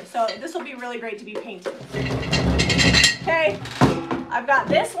way through. So this will be really great to be painted. Okay. I've got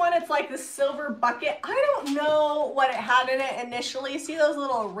this one. It's like this silver bucket. I don't know what it had in it initially. See those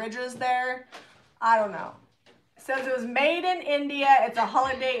little ridges there? I don't know. It says it was made in India. It's a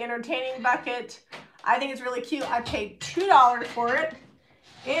holiday entertaining bucket. I think it's really cute. I paid $2 for it.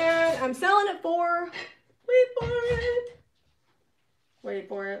 And I'm selling it for, wait for it. Wait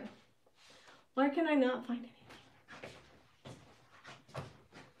for it. Why can I not find anything?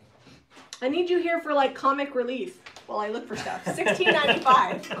 I need you here for like comic relief while I look for stuff.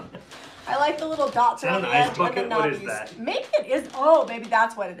 $16.95. I like the little dots around the edge and the knobbies. What is that? Maybe it is, oh, maybe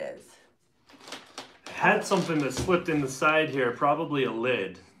that's what it is. Had something that slipped in the side here, probably a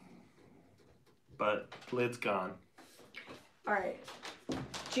lid, but lid's gone. All right,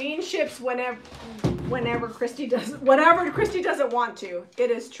 Jean ships whenever Christy does, whatever Christy doesn't want to. It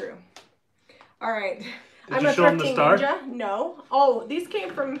is true. All right, Did you show him the star? Ninja. No. Oh, these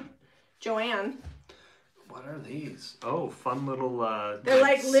came from Joanne. What are these? Oh, fun little. They're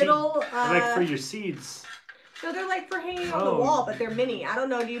like little. They're like for your seeds. No, they're like for hanging on the wall, but they're mini. I don't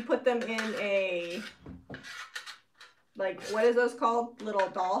know. Do you put them in a, like, what is those called? Little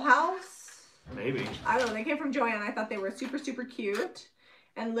dollhouse? Maybe. I don't know. They came from Joanne. I thought they were super, super cute.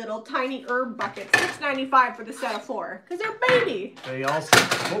 And little tiny herb buckets. $6.95 for the set of 4. Because they're baby. They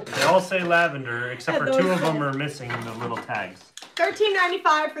all say lavender, except for 2 of them are missing the little tags.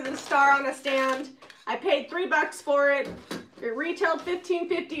 $13.95 for the star on a stand. I paid $3 for it. It retailed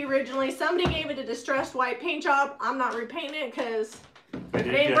 $15.50 originally. Somebody gave it a distressed white paint job. I'm not repainting it because if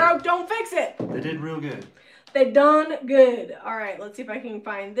it ain't broke, don't fix it. They did real good. They done good. All right, let's see if I can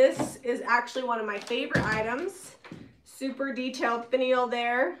find. This is actually one of my favorite items. Super detailed finial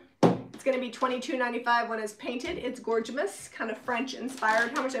there. It's going to be $22.95 when it's painted. It's gorgeous, kind of French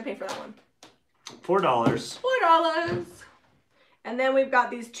inspired. How much did I pay for that one? $4. $4. And then we've got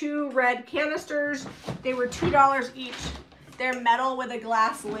these 2 red canisters. They were $2 each. They're metal with a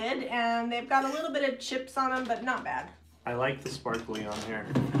glass lid, and they've got a little bit of chips on them, but not bad. I like the sparkly on here.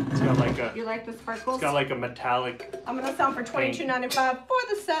 It's got like a. You like the sparkles? It's got like a metallic. I'm gonna sell them for $22.95 for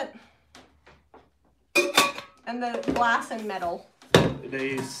the set. And the glass and metal.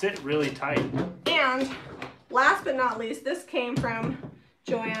 They sit really tight. And last but not least, this came from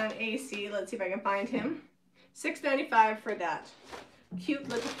Joanne AC. Let's see if I can find him. $6.95 for that cute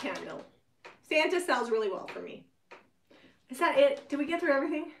little candle. Santa sells really well for me. Is that it? Did we get through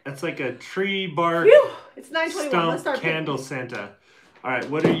everything? That's like a tree bark. Whew, it's 9:21. Let's start candle painting. Santa. All right,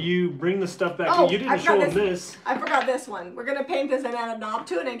 what are you? Bring the stuff back. Oh, you didn't show them this. I forgot this one. We're gonna paint this and add a knob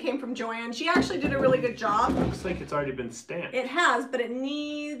to it, and it came from Joanne. She actually did a really good job. Looks like it's already been stamped. It has, but it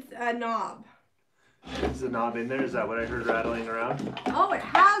needs a knob. Is the knob in there? Is that what I heard rattling around? Oh, it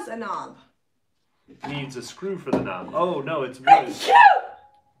has a knob. Needs a screw for the knob. Oh no, it's wood.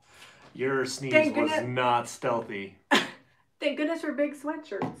 Your sneeze was not stealthy. Thank goodness for big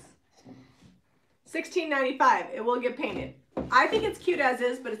sweatshirts. $16.95. It will get painted. I think it's cute as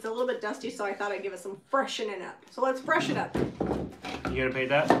is, but it's a little bit dusty, so I thought I'd give it some freshening up. So let's freshen up. You gonna paint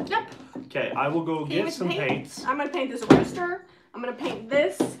that? Yep. Okay, I will go get some paints. I'm gonna paint this rooster. I'm gonna paint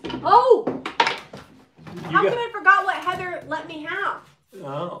this. Oh! How could I forgot what Heather let me have?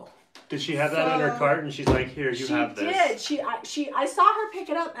 Oh. Did she have that in her cart and she's like, here, you have this? She did. I saw her pick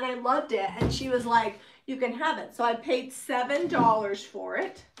it up and I loved it. And she was like, you can have it. So I paid $7 for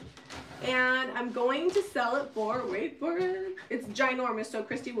it. And I'm going to sell it for, wait for it. It's ginormous, so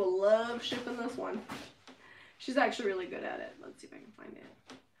Christy will love shipping this one. She's actually really good at it. Let's see if I can find it.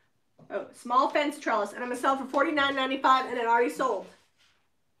 Oh, small fence trellis. And I'm going to sell it for $49.95 and it already sold.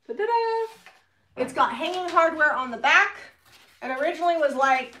 Ta-da-da! It's got hanging hardware on the back. And originally was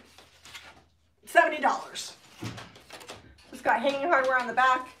like $70. It's got hanging hardware on the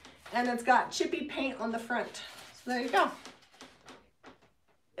back. And it's got chippy paint on the front. So there you go.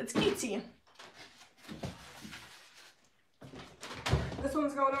 It's cutesy. This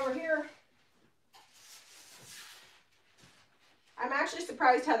one's going over here. I'm actually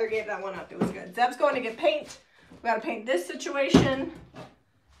surprised Heather gave that one up. It was good. Zeb's going to get paint. We got to paint this situation.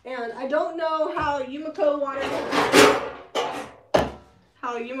 And I don't know how Yumiko wanted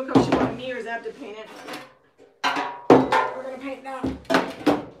she wanted me or Zeb to paint it. We're going to paint that.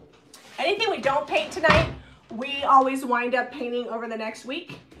 Anything we don't paint tonight, we always wind up painting over the next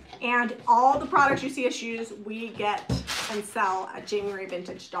week. And all the products you see us use, we get and sell at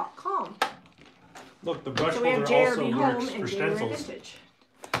JamiRayVintage.com. Look, the brush so we have holder also JRV works Home and for Jami Ray stencils. Vintage.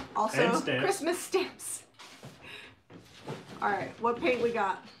 Also, Christmas stamps. All right, what paint we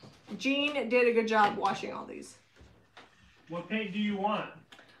got? Jean did a good job washing all these. What paint do you want?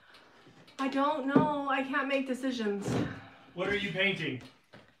 I don't know. I can't make decisions. What are you painting?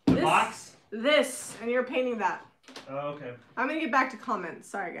 The box? This, and you're painting that. Oh, okay. I'm going to get back to comments.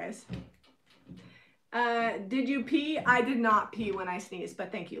 Sorry, guys. Did you pee? I did not pee when I sneezed,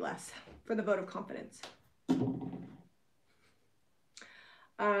 but thank you, Les, for the vote of confidence.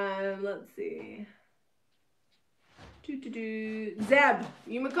 Let's see. Zeb,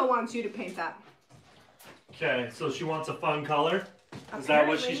 Yumiko wants you to paint that. Okay, so she wants a fun color. Is that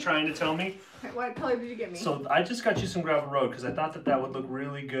what she's trying to tell me? What color did you get me? So I just got you some gravel road because I thought that that would look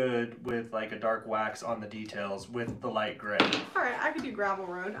really good with like a dark wax on the details with the light gray. All right, I could do gravel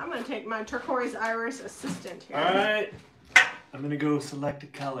road. I'm going to take my turquoise iris assistant here. All right. I'm going to go select a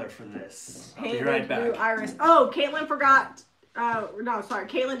color for this. I'll be right back. Blue iris. Oh, Caitlin forgot. No, sorry.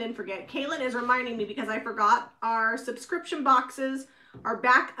 Caitlin didn't forget. Caitlin is reminding me because I forgot our subscription boxes are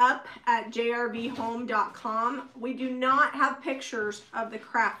back up at jrvhome.com. We do not have pictures of the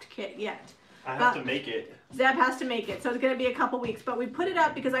craft kit yet. I have to make it. Zeb has to make it, so it's going to be a couple weeks. But we put it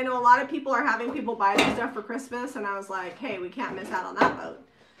up because I know a lot of people are having people buy this stuff for Christmas, and I was like, hey, we can't miss out on that boat.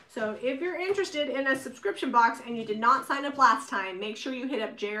 So if you're interested in a subscription box and you did not sign up last time, make sure you hit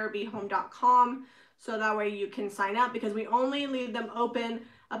up jrvhome.com so that way you can sign up because we only leave them open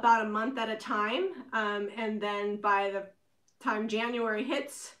about a month at a time. And then by the time January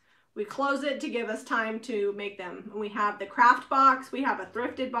hits, we close it to give us time to make them. And we have the craft box, we have a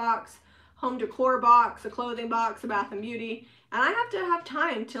thrifted box, home decor box, a clothing box, a bath and beauty, and I have to have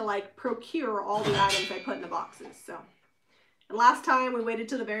time to like procure all the items I put in the boxes. So and last time we waited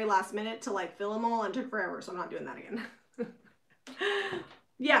till the very last minute to like fill them all and it took forever, so I'm not doing that again.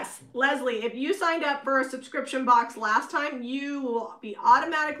 Yes, Leslie, if you signed up for a subscription box last time, you will be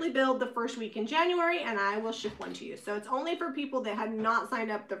automatically billed the first week in January and I will ship one to you. So it's only for people that had not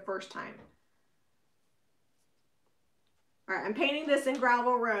signed up the first time. All right, I'm painting this in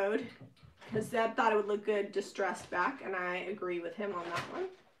gravel road because Zeb thought it would look good distressed back, and I agree with him on that one.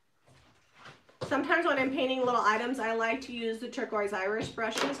 Sometimes when I'm painting little items, I like to use the turquoise iris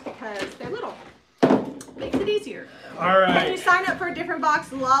brushes because they're little. Makes it easier. All right. When you sign up for a different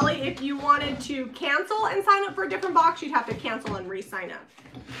box, Lolly, if you wanted to cancel and sign up for a different box, you'd have to cancel and re-sign up.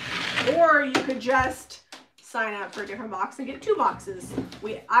 Or you could just sign up for a different box and get 2 boxes.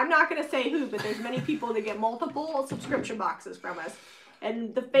 I'm not going to say who, but there's many people that get multiple subscription boxes from us.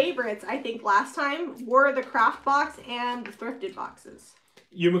 And the favorites, I think, last time were the craft box and the thrifted boxes.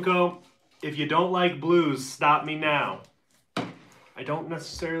 Yumiko, if you don't like blues, stop me now. I don't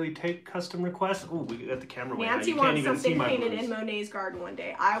necessarily take custom requests. Oh, we got the camera way out. Nancy You can't wants even see something my painted blues. in Monet's garden one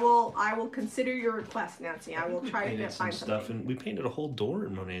day. I will consider your request, Nancy. I will try to find stuff, something. and we painted a whole door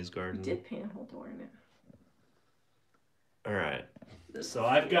in Monet's garden. We did paint a whole door in it. All right. So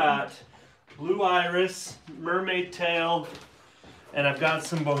I've got blue iris, mermaid tail, and I've got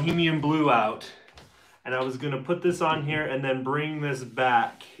some bohemian blue out. And I was going to put this on here and then bring this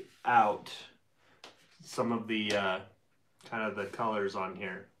back out. Some of the kind of the colors on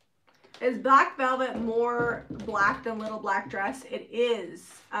here. Is Black Velvet more black than Little Black Dress? It is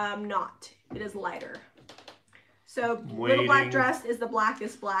not. It is lighter. So Little Black Dress is the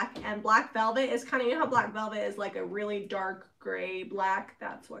blackest black, and Black Velvet is kind of, you know how Black Velvet is like a really dark gray black?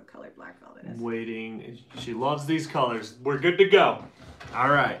 That's what color Black Velvet is. Waiting. She loves these colors. We're good to go. All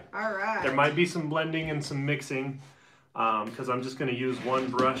right. All right. There might be some blending and some mixing because I'm just going to use one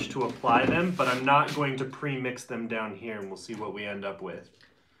brush to apply them, but I'm not going to pre-mix them down here, and we'll see what we end up with.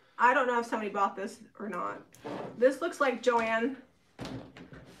 I don't know if somebody bought this or not. This looks like Joanne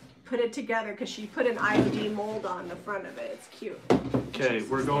put it together because she put an IOD mold on the front of it. It's cute. Okay,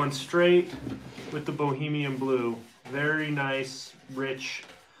 we're going straight with the bohemian blue. Very nice, rich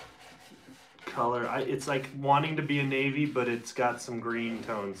color. It's like wanting to be a navy, but it's got some green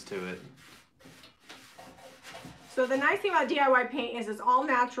tones to it. So the nice thing about DIY paint is it's all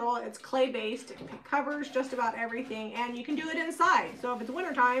natural, it's clay-based, it covers just about everything, and you can do it inside. So if it's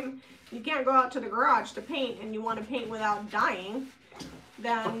wintertime, you can't go out to the garage to paint and you want to paint without dying,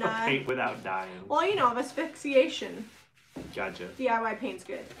 then... paint without dying. Well, you know, of asphyxiation. Gotcha. DIY paint's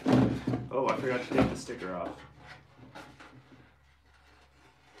good. Oh, I forgot to take the sticker off.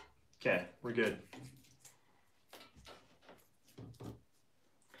 Okay, we're good.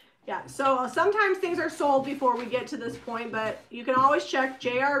 Yeah, so sometimes things are sold before we get to this point, but you can always check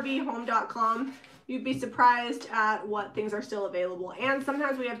jrvhome.com. You'd be surprised at what things are still available. And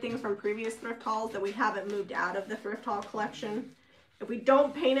sometimes we have things from previous thrift hauls that we haven't moved out of the thrift haul collection. If we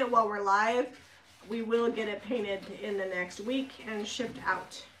don't paint it while we're live, we will get it painted in the next week and shipped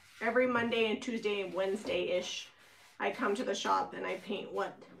out. Every Monday and Tuesday and Wednesday-ish, I come to the shop and I paint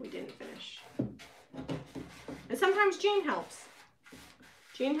what we didn't finish. And sometimes Jean helps.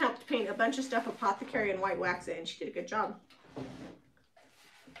 Jean helped paint a bunch of stuff apothecary and white wax it, and she did a good job.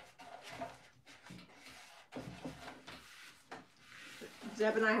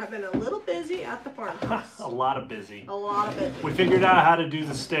 Zeb and I have been a little busy at the farmhouse. A lot of busy. A lot of busy. We figured out how to do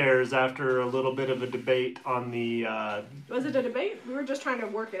the stairs after a little bit of a debate on the... Was it a debate? We were just trying to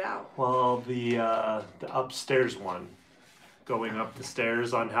work it out. Well, the upstairs one. Going up the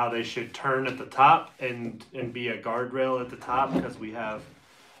stairs on how they should turn at the top and be a guardrail at the top, because we have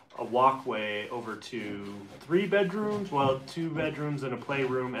a walkway over to 3 bedrooms, well, 2 bedrooms and a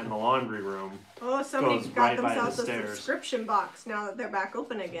playroom and the laundry room. Oh, somebody got themselves a stairs. subscription box now that they're back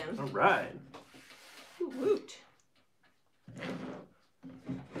open again. All right. Woot.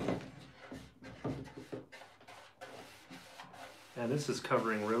 And this is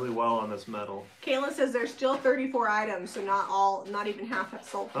covering really well on this metal. Kayla says there's still 34 items, so not even half have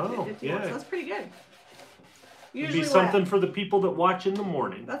sold. Oh, 51, yeah. so that's pretty good. It'd be something for the people that watch in the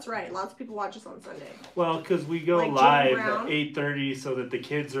morning. That's right. Lots of people watch us on Sunday. Well, because we go like live at 8:30 so that the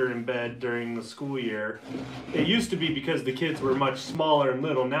kids are in bed during the school year. It used to be because the kids were much smaller and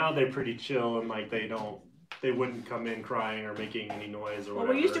little. Now they're pretty chill and like they wouldn't come in crying or making any noise or whatever.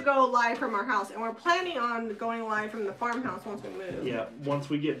 Well, we used to go live from our house, and we're planning on going live from the farmhouse once we move. Yeah, once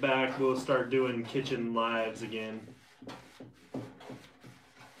we get back, we'll start doing kitchen lives again.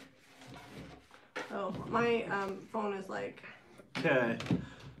 Oh, my phone is like... Okay.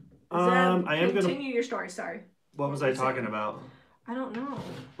 I I am gonna... Continue your story, sorry. What was I talking about? I don't know.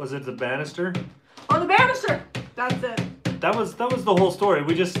 Was it the banister? Oh, the banister! That's it. That was the whole story.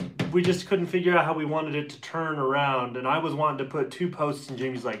 We just couldn't figure out how we wanted it to turn around, and I was wanting to put 2 posts, and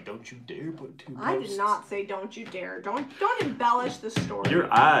Jamie's like, "Don't you dare put 2 posts." I did not say don't you dare. Don't embellish the story.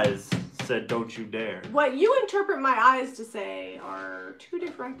 Your eyes said don't you dare. What you interpret my eyes to say are 2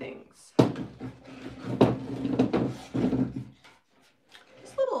 different things.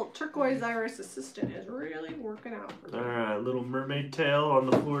 This little turquoise iris assistant is really working out for me. All right, little mermaid tail on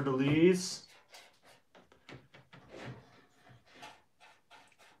the fleur-de-lis.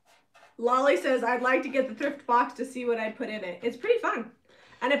 Lolly says, I'd like to get the thrift box to see what I put in it. It's pretty fun.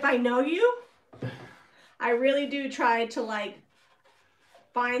 And if I know you, I really do try to like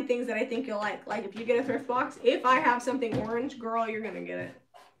find things that I think you'll like. Like if you get a thrift box, if I have something orange, girl, you're going to get it.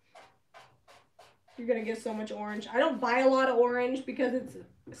 You're gonna get so much orange. I don't buy a lot of orange because it's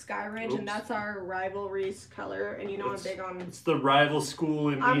Sky Ridge, and that's our rivalry's color. And you know, I'm big on. It's the rival school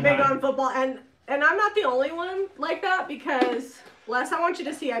in Lehi. I'm big on football, and I'm not the only one like that because Les, I want you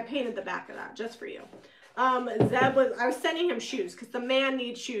to see I painted the back of that just for you. Zeb I was sending him shoes because the man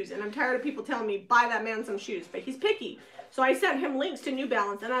needs shoes, and I'm tired of people telling me buy that man some shoes, but he's picky. So I sent him links to New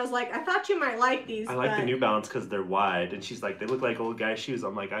Balance, and I was like, I thought you might like these. I like the New Balance because they're wide, and she's like, they look like old guy shoes.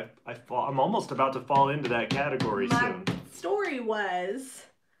 I'm like, I'm almost about to fall into that category soon. My story was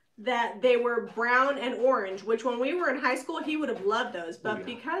that they were brown and orange, which when we were in high school, he would have loved those, but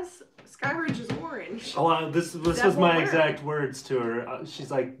because Skyridge is orange. Oh, this was my exact words to her.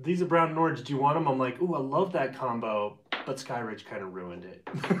 She's like, these are brown and orange. Do you want them? I'm like, ooh, I love that combo, but Skyridge kind of ruined it.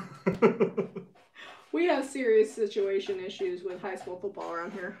 We have serious situation issues with high school football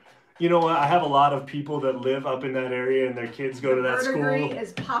around here. You know what? I have a lot of people that live up in that area and their kids go to that school. Verdigris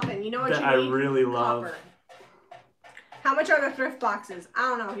is popping. You know what that you I need? really love. Copper. How much are the thrift boxes? I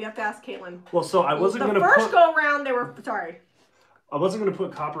don't know. You have to ask Caitlin. Well, so I wasn't going to put... The first go around, they were... Sorry. I wasn't going to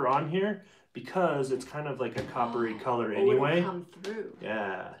put copper on here because it's kind of like a coppery color anyway. It come through.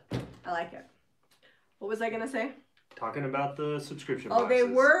 Yeah. I like it. What was I going to say? Talking about the subscription boxes. Boxes.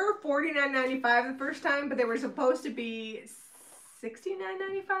 They were $49.95 the first time, but they were supposed to be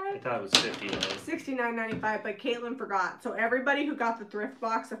 $69.95. I thought it was $50. $69.95, but Caitlin forgot. So everybody who got the thrift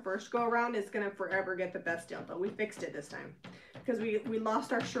box the first go around is gonna forever get the best deal. But we fixed it this time because we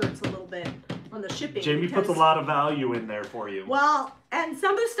lost our shirts a little bit on the shipping. Jamie puts a lot of value in there for you. Well, and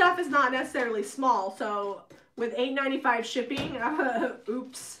some of the stuff is not necessarily small. So with $8.95 shipping,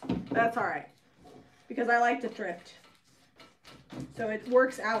 oops, that's all right because I like to thrift. So it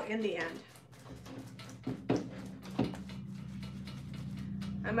works out in the end.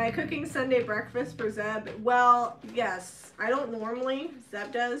 Am I cooking Sunday breakfast for Zeb? Well, yes. I don't normally.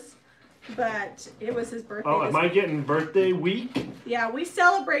 Zeb does. But it was his birthday. Oh, am I getting birthday week? Yeah, we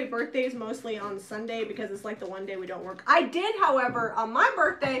celebrate birthdays mostly on Sunday because it's like the one day we don't work. I did, however, on my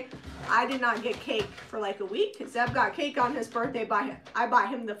birthday, I did not get cake for like a week. Zeb got cake on his birthday. I bought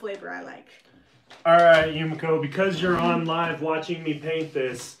him the flavor I like. All right, Yumiko, because you're on live watching me paint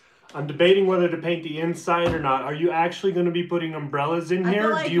this, I'm debating whether to paint the inside or not. Are you actually going to be putting umbrellas in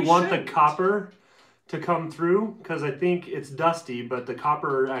here? Like do you want the copper to come through? Because I think it's dusty, but the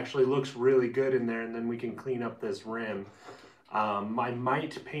copper actually looks really good in there, and then we can clean up this rim. I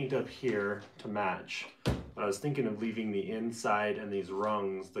might paint up here to match, but I was thinking of leaving the inside and these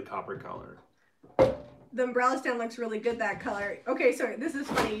rungs the copper color. The umbrella stand looks really good, that color. Okay, so this is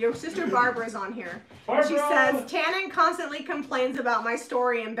funny. Your sister Barbara's on here. Barbara! She says, Tannen constantly complains about my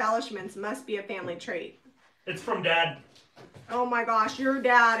story embellishments. Must be a family trait. It's from Dad. Oh my gosh, your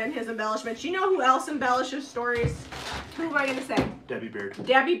dad and his embellishments. You know who else embellishes stories? Who am I going to say? Debbie Beard.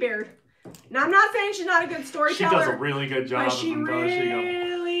 Debbie Beard. Now, I'm not saying she's not a good storyteller. She does a really good job of embellishing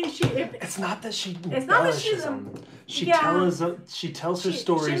them. It's not that she embellishes them. She tells her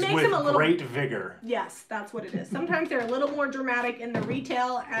stories with great vigor. Yes, that's what it is. Sometimes they're a little more dramatic in the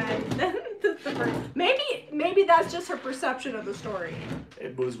retail, and then maybe that's just her perception of the story.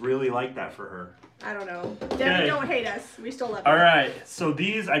 It was really like that for her. I don't know. Debbie, don't hate us. We still love you. All right, so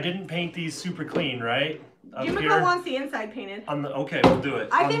these, I didn't paint these super clean, right? Yumiko wants the inside painted. Okay, we'll do it.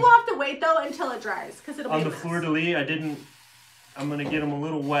 I think we'll have to wait though until it dries because it'll be on the fleur-de-lis. I'm gonna get them a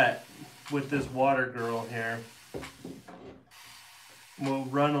little wet with this water girl here. We'll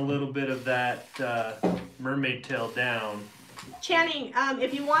run a little bit of that mermaid tail down. Channing,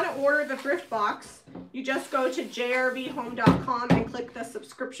 if you want to order the thrift box, you just go to jrvhome.com and click the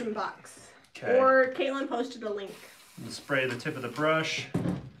subscription box. Okay. Or Caitlin posted a link. I'm gonna spray the tip of the brush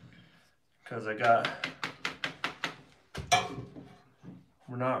because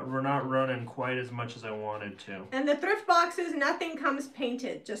we're not running quite as much as I wanted to. And the thrift boxes, nothing comes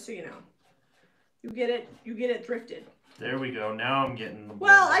painted, just so you know. You get it thrifted. There we go. Now I'm getting the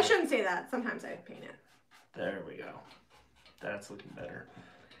Well, I shouldn't say that. Sometimes I paint it. There we go. That's looking better.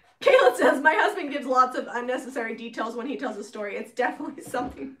 Caitlin says, my husband gives lots of unnecessary details when he tells a story. It's definitely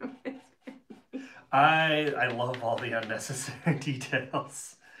something from his family. I love all the unnecessary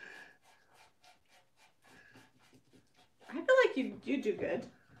details. I feel like you do good.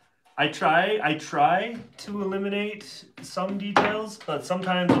 I try to eliminate some details, but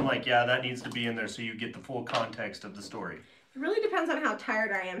sometimes I'm like, yeah, that needs to be in there so you get the full context of the story. It really depends on how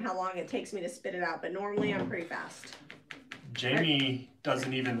tired I am, how long it takes me to spit it out, but normally I'm pretty fast. Jamie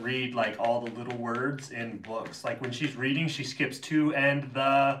doesn't even read like all the little words in books. Like when she's reading, she skips to and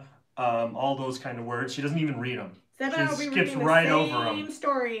the, all those kind of words. She doesn't even read them. She skips right over them. Same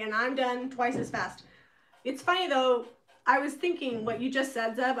story, and I'm done twice as fast. It's funny though. I was thinking what you just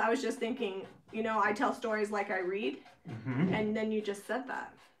said, Zeb. I was just thinking you know, I tell stories like I read, and then you just said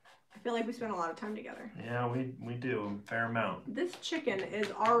that. I feel like we spend a lot of time together. Yeah, we do a fair amount. This chicken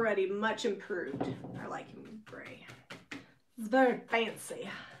is already much improved. I like him gray. It's very fancy.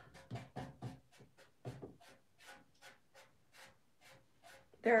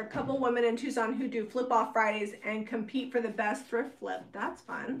 There are a couple women in Tucson who do flip-off Fridays and compete for the best thrift flip. That's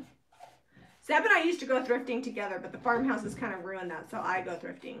fun. Zeb and I used to go thrifting together, but the farmhouse has kind of ruined that, so I go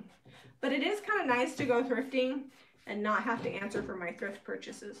thrifting. But it is kind of nice to go thrifting and not have to answer for my thrift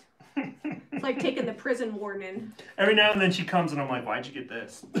purchases. It's like taking the prison warden in. Every now and then she comes and I'm like, why'd you get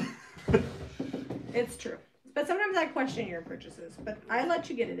this? It's true. But sometimes I question your purchases, but I let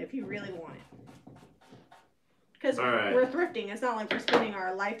you get it if you really want it. Because we're thrifting. It's not like we're spending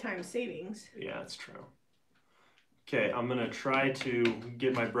our lifetime savings. Yeah, that's true. Okay, I'm going to try to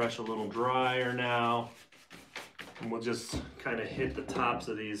get my brush a little drier now. And we'll just kind of hit the tops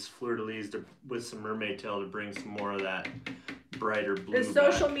of these fleur-de-lis with some mermaid tail to bring some more of that brighter blue Is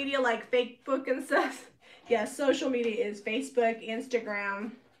social media like Facebook and stuff? Yeah, social media is Facebook,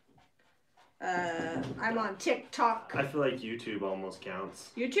 Instagram. I'm on TikTok. I feel like YouTube almost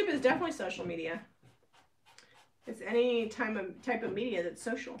counts. YouTube is definitely social media. It's any type of media that's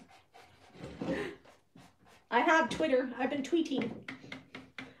social. I have Twitter. I've been tweeting.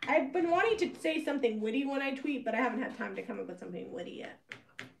 I've been wanting to say something witty when I tweet, but I haven't had time to come up with something witty yet.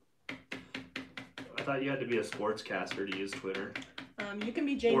 I thought you had to be a sportscaster to use Twitter. You can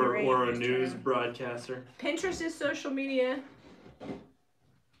be Jami Ray or a news broadcaster. Pinterest is social media.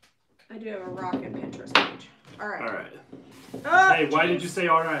 I do have a rockin' Pinterest page. All right. All right. Hey, why did you say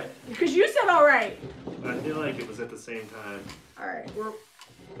all right? Because you said all right. I feel like it was at the same time. All right. We're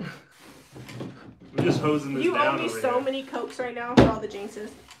just hosing this down. You owe me so many Cokes right now for all the jinxes.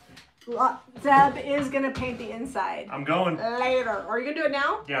 Zeb is going to paint the inside. I'm going. Later. Are you going to do it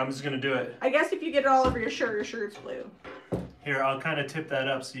now? Yeah, I'm just going to do it. I guess if you get it all over your shirt's blue. Here, I'll kind of tip that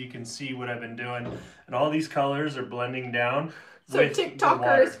up so you can see what I've been doing. And all these colors are blending down. So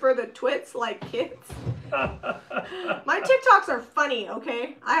TikTokers for the twits like kids. My TikToks are funny,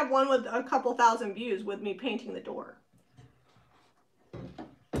 okay? I have one with a couple thousand views with me painting the door.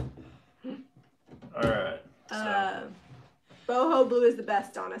 Alright. So. Boho blue is the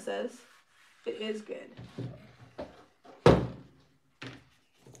best, Donna says. It is good.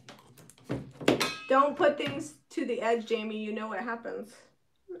 Don't put things to the edge, Jami. You know what happens.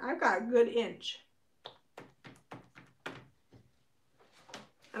 I've got a good inch.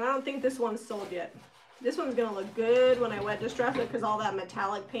 And I don't think this one's sold yet. This one's going to look good when I wet distress it because all that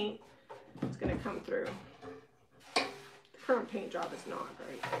metallic paint is going to come through. The current paint job is not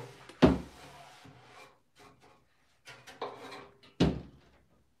great.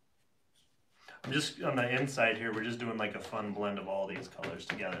 I'm just on the inside here, we're just doing like a fun blend of all these colors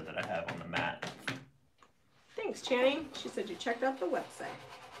together that I have on the mat. Thanks, Channing. She said you checked out the website.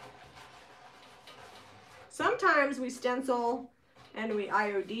 Sometimes we stencil and we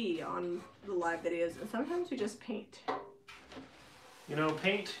IOD on the live videos, and sometimes we just paint. You know,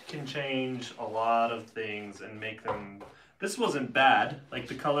 paint can change a lot of things and make them... This wasn't bad. Like,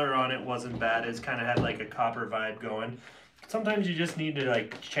 the color on it wasn't bad. It's kind of had like a copper vibe going. Sometimes you just need to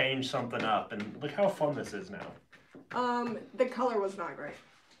like change something up, and look how fun this is now. The color was not great.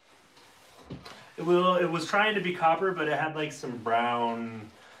 It was trying to be copper, but it had like some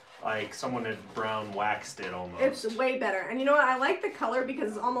brown, like someone had brown waxed it almost. It's way better. And you know what? I like the color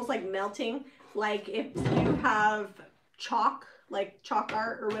because it's almost like melting. Like if you have chalk, like chalk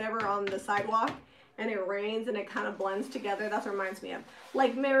art or whatever on the sidewalk, and it rains and it kind of blends together. That's what it reminds me of.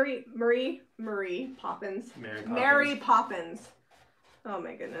 Like Mary Poppins. Mary Poppins. Oh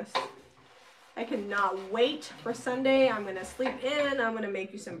my goodness. I cannot wait for Sunday. I'm going to sleep in. I'm going to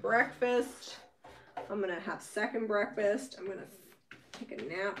make you some breakfast. I'm going to have second breakfast. I'm going to take a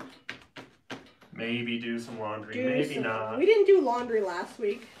nap. Maybe do some laundry. Maybe not. We didn't do laundry last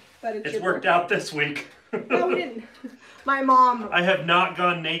week, but it's worked out this week. No, we didn't. My mom. I have not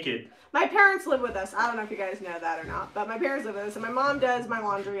gone naked. My parents live with us. I don't know if you guys know that or not, but my parents live with us, and my mom does my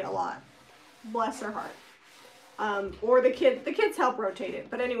laundry a lot. Bless her heart. Or the kids help rotate it.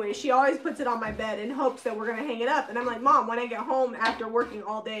 But anyway, she always puts it on my bed in hopes that we're going to hang it up. And I'm like, Mom, when I get home after working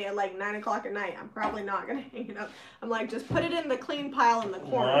all day at like 9 o'clock at night, I'm probably not going to hang it up. I'm like, just put it in the clean pile in the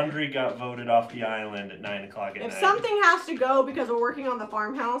corner. Laundry got voted off the island at 9 o'clock at night. If something has to go because we're working on the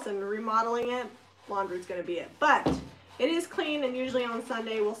farmhouse and remodeling it, laundry's going to be it. But it is clean, and usually on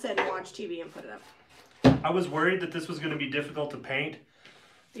Sunday we'll sit and watch TV and put it up. I was worried that this was going to be difficult to paint,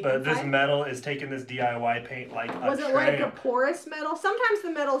 But this metal is taking this DIY paint like a Was it like a porous metal? Sometimes the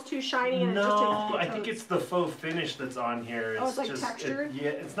metal's too shiny and it just takes I think it's the faux finish that's on here. It's like just, textured?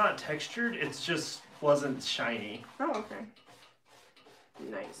 Yeah, it's not textured. It's just wasn't shiny. Oh, okay.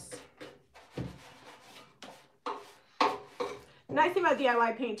 Nice. The nice thing about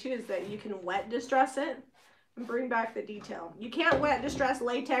DIY paint too is that you can wet distress it and bring back the detail. You can't wet distress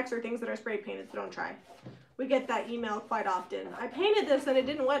latex or things that are spray painted, so don't try. We get that email quite often. I painted this and it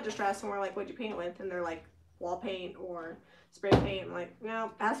didn't wet distress, and we're like, what'd you paint it with? And they're like, wall paint or spray paint. I'm like, no,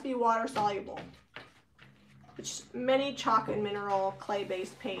 it has to be water soluble. Which many chalk and mineral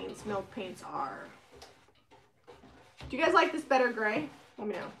clay-based paints, milk paints are. Do you guys like this better gray? Let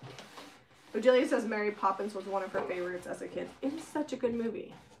me know. Odelia says Mary Poppins was one of her favorites as a kid. It is such a good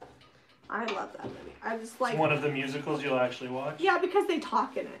movie. I love that movie. I just like... It's one of the musicals you'll actually watch? Yeah, because they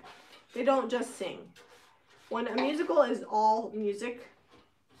talk in it. They don't just sing. When a musical is all music,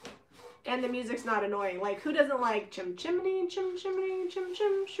 and the music's not annoying. Like, who doesn't like chim chimney, chim chimney, chim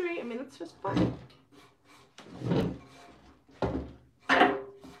chim shree? I mean, that's just fun.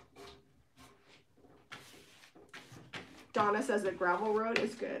 Donna says that gravel road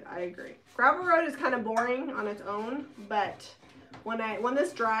is good. I agree. Gravel road is kind of boring on its own, but when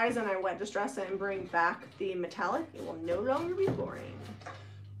this dries and I wet distress it and bring back the metallic, it will no longer be boring.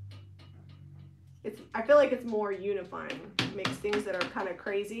 I feel like it's more unifying. It makes things that are kind of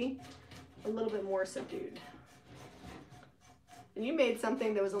crazy a little bit more subdued. And you made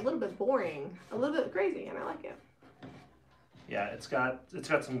something that was a little bit boring, a little bit crazy, and I like it. Yeah, it's got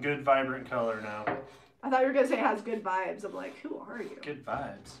some good vibrant color now. I thought you were gonna say it has good vibes. I'm like, who are you? Good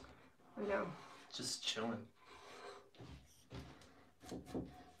vibes. I know. Just chilling.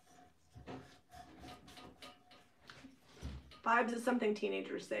 Vibes is something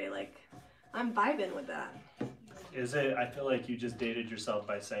teenagers say, like, I'm vibing with that. Is it? I feel like you just dated yourself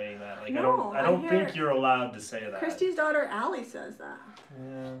by saying that. Like, no, I don't think you're allowed to say that. Christy's daughter Allie says that.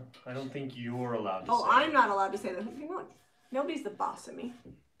 Yeah, I don't think you're allowed to say that. Oh, I'm not allowed to say that. You know what? Nobody's the boss of me.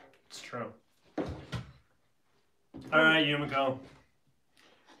 It's true. All right, Yumiko.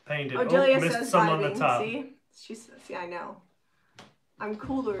 Painted. Odelia missed says some vibing. On the top. See? She says, see, I know. I'm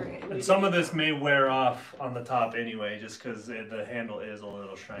cooler. And some of this may wear off on the top anyway, just because the handle is a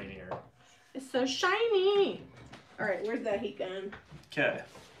little shinier. It's so shiny. All right, where's that heat gun? Okay.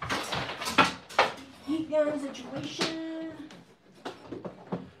 Heat gun situation.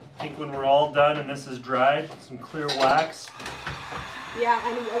 I think when we're all done and this is dried, some clear wax. Yeah,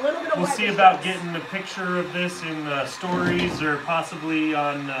 and a little bit of We'll wet see distress. about getting a picture of this in stories or possibly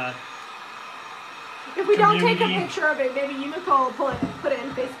on if we don't take a picture of it, maybe Yumiko will put it in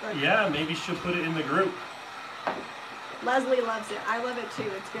Facebook. Yeah, maybe she'll put it in the group. Leslie loves it. I love it too.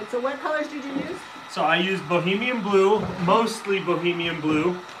 It's good. So what colors did you use? So I used Bohemian Blue, mostly Bohemian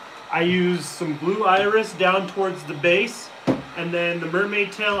Blue. I used some Blue Iris down towards the base. And then the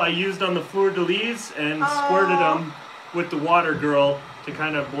Mermaid Tail I used on the fleur-de-lis and squirted them with the Water Girl to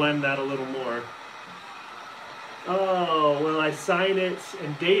kind of blend that a little more. Oh, will I sign it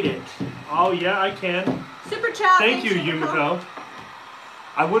and date it? Oh, yeah, I can. Super chat. Thank you, Yumiko.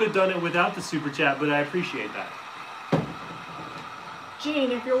 I would have done it without the super chat, but I appreciate that.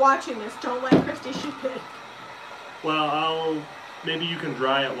 Jean, if you're watching this, don't let Christy shoot it. Well, maybe you can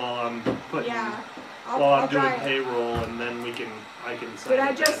dry it while I'm putting. Yeah. While I'm doing payroll, and then I can sign Did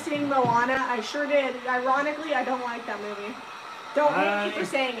I just sing Moana? I sure did. Ironically, I don't like that movie. Don't hate me for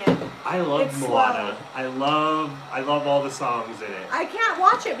saying it. I love it's Moana. Slow. I love all the songs in it. I can't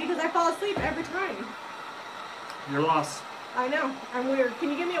watch it because I fall asleep every time. You're lost. I know. I'm weird. Can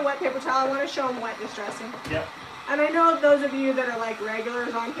you give me a wet paper towel? I want to show them wet distressing. Yep. And I know those of you that are like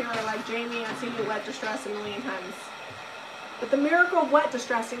regulars on here are like, Jamie, I've seen you wet distress a million times. But the miracle of wet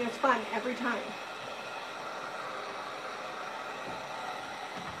distressing is fun every time.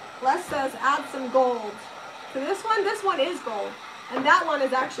 Les says add some gold. So this one is gold. And that one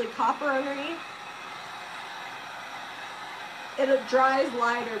is actually copper underneath. It dries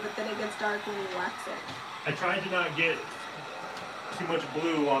lighter, but then it gets dark when you wax it. I tried to not get too much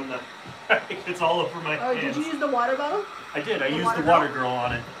blue on the... It's all over my hands. Did you use the water bottle? I did. I used the Water Girl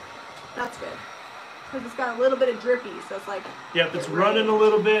on it. That's good. Because it's got a little bit of drippy, so it's like... Yep, it's running a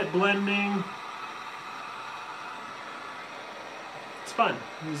little bit, blending. It's fun.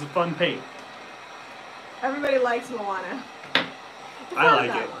 It was a fun paint. Everybody likes Moana. I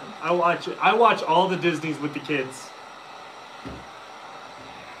like it. One. I watch all the Disneys with the kids.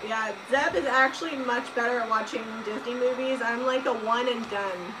 Yeah, Zeb is actually much better at watching Disney movies. I'm like a one and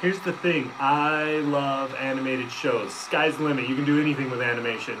done. Here's the thing. I love animated shows. Sky's the limit. You can do anything with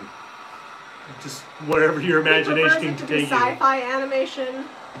animation. Just wherever your imagination can take you. Sci-fi animation.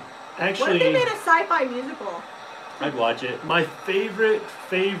 Actually, what if they made a sci-fi musical? I'd watch it. My favorite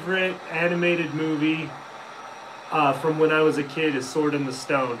animated movie from when I was a kid is Sword in the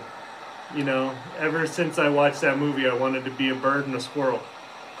Stone. You know, ever since I watched that movie, I wanted to be a bird and a squirrel.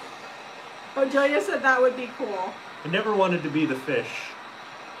 Oh, Julia said that would be cool. I never wanted to be the fish.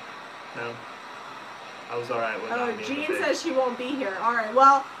 No. I was alright with that. Oh, Jean says she won't be here. Alright,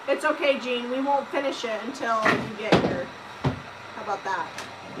 well, it's okay, Jean. We won't finish it until you get here. How about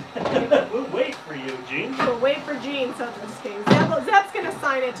that? We'll wait for you, Jean. We'll wait for Jean, so just kidding. Zeb's going to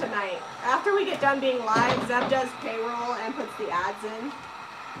sign it tonight. After we get done being live, Zeb does payroll and puts the ads in.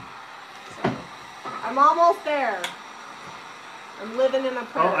 So, I'm almost there. I'm living in a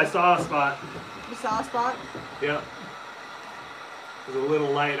prayer. Oh, I saw a spot. You saw a spot? Yep. There's a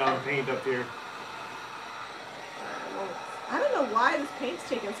little light on paint up here. I don't know why this paint's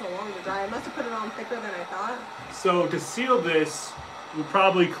taking so long to dry. I must have put it on thicker than I thought. So to seal this, we'll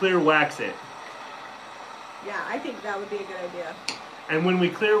probably clear wax it. Yeah, I think that would be a good idea. And when we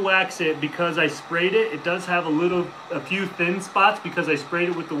clear wax it, because I sprayed it, it does have a few thin spots because I sprayed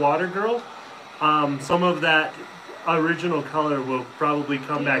it with the Water Girl. Some of that original color will probably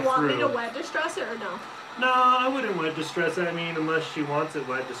come back through. Do you want me to wet distress it or no? No, I wouldn't wet distress it. I mean, unless she wants it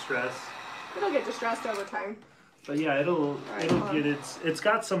wet distress. It'll get distressed over time. But yeah, it'll get it's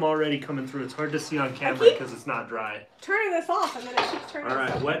got some already coming through. It's hard to see on camera because it's not dry. Turning this off and then it keeps turning. All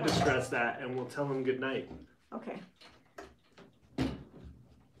right, wet distress that, and we'll tell them good night. Okay.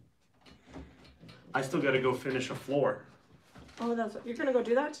 I still got to go finish a floor. Oh, you're gonna go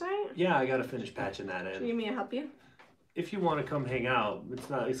do that tonight? Yeah, I got to finish patching that in. You need me to help you? If you want to come hang out,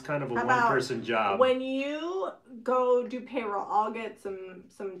 it's kind of a one-person job. When you go do payroll, I'll get some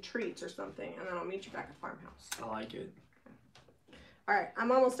treats or something, and then I'll meet you back at farmhouse. I like it. All right,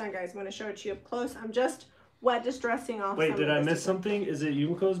 I'm almost done, guys. I'm going to show it to you up close. I'm just wet distressing off. Wait, did I miss something? Is it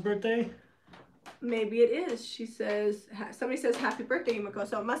Yumiko's birthday? Maybe it is. She says, somebody says happy birthday, Yumiko,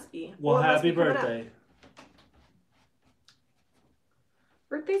 so it must be. Well, happy birthday.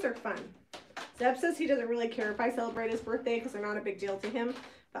 Birthdays are fun. Zeb says he doesn't really care if I celebrate his birthday because they're not a big deal to him.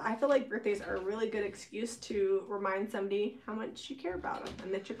 But I feel like birthdays are a really good excuse to remind somebody how much you care about them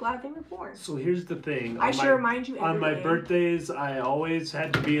and that you're glad they were born. So here's the thing. I should remind you every on my day. birthdays, I always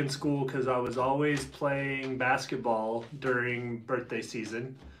had to be in school because I was always playing basketball during birthday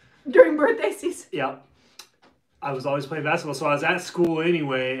season. During birthday season? Yep. I was always playing basketball, so I was at school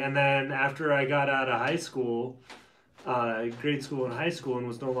anyway. And then after I got out of high school, grade school and high school, and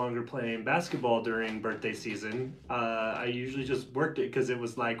was no longer playing basketball during birthday season, I usually just worked it because it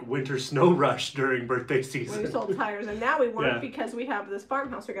was like winter snow rush during birthday season. We sold tires, and now we work because we have this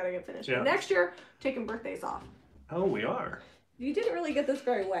farmhouse we got to get finished. Yeah. Next year, taking birthdays off. Oh, we are. You didn't really get this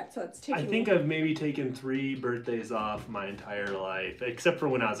very wet, so it's taking. I think I've maybe taken 3 birthdays off my entire life, except for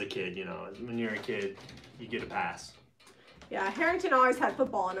when I was a kid. You know, when you're a kid, you get a pass. Yeah, Harrington always had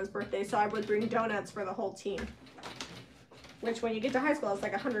football on his birthday, so I would bring donuts for the whole team. Which, when you get to high school, it's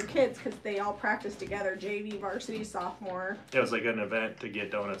like 100 kids because they all practice together. JV, varsity, sophomore. It was like an event to get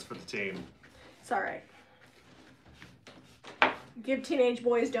donuts for the team. It's all right. Give teenage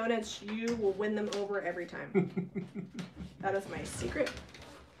boys donuts, you will win them over every time. That is my secret.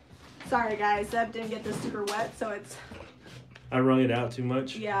 Sorry, guys. Zeb didn't get this super wet, so it's... I wrung it out too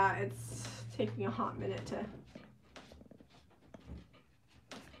much? Yeah, it's taking a hot minute to...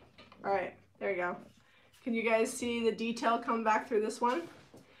 All right, there you go. Can you guys see the detail come back through this one?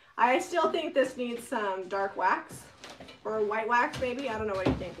 I still think this needs some dark wax or white wax maybe. I don't know what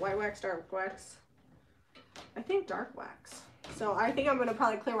you think. White wax, dark wax. I think dark wax. So I think I'm going to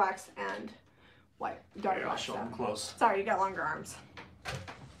probably clear wax and dark wax. I'll show them close. Sorry, you got longer arms.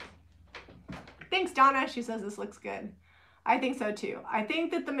 Thanks, Donna. She says this looks good. I think so too. I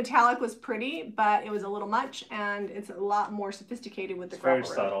think that the metallic was pretty, but it was a little much, and it's a lot more sophisticated with the gravel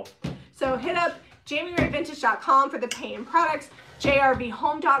road. Very subtle. So hit up JamiRayVintage.com for the paint products,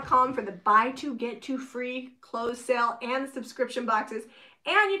 JRVHome.com for the buy 2 get 2 free clothes sale and the subscription boxes.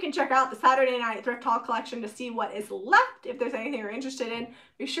 And you can check out the Saturday Night Thrift Haul collection to see what is left. If there's anything you're interested in,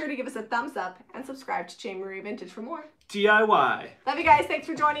 be sure to give us a thumbs up and subscribe to Jami Ray Vintage for more. DIY. Love you guys. Thanks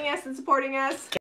for joining us and supporting us.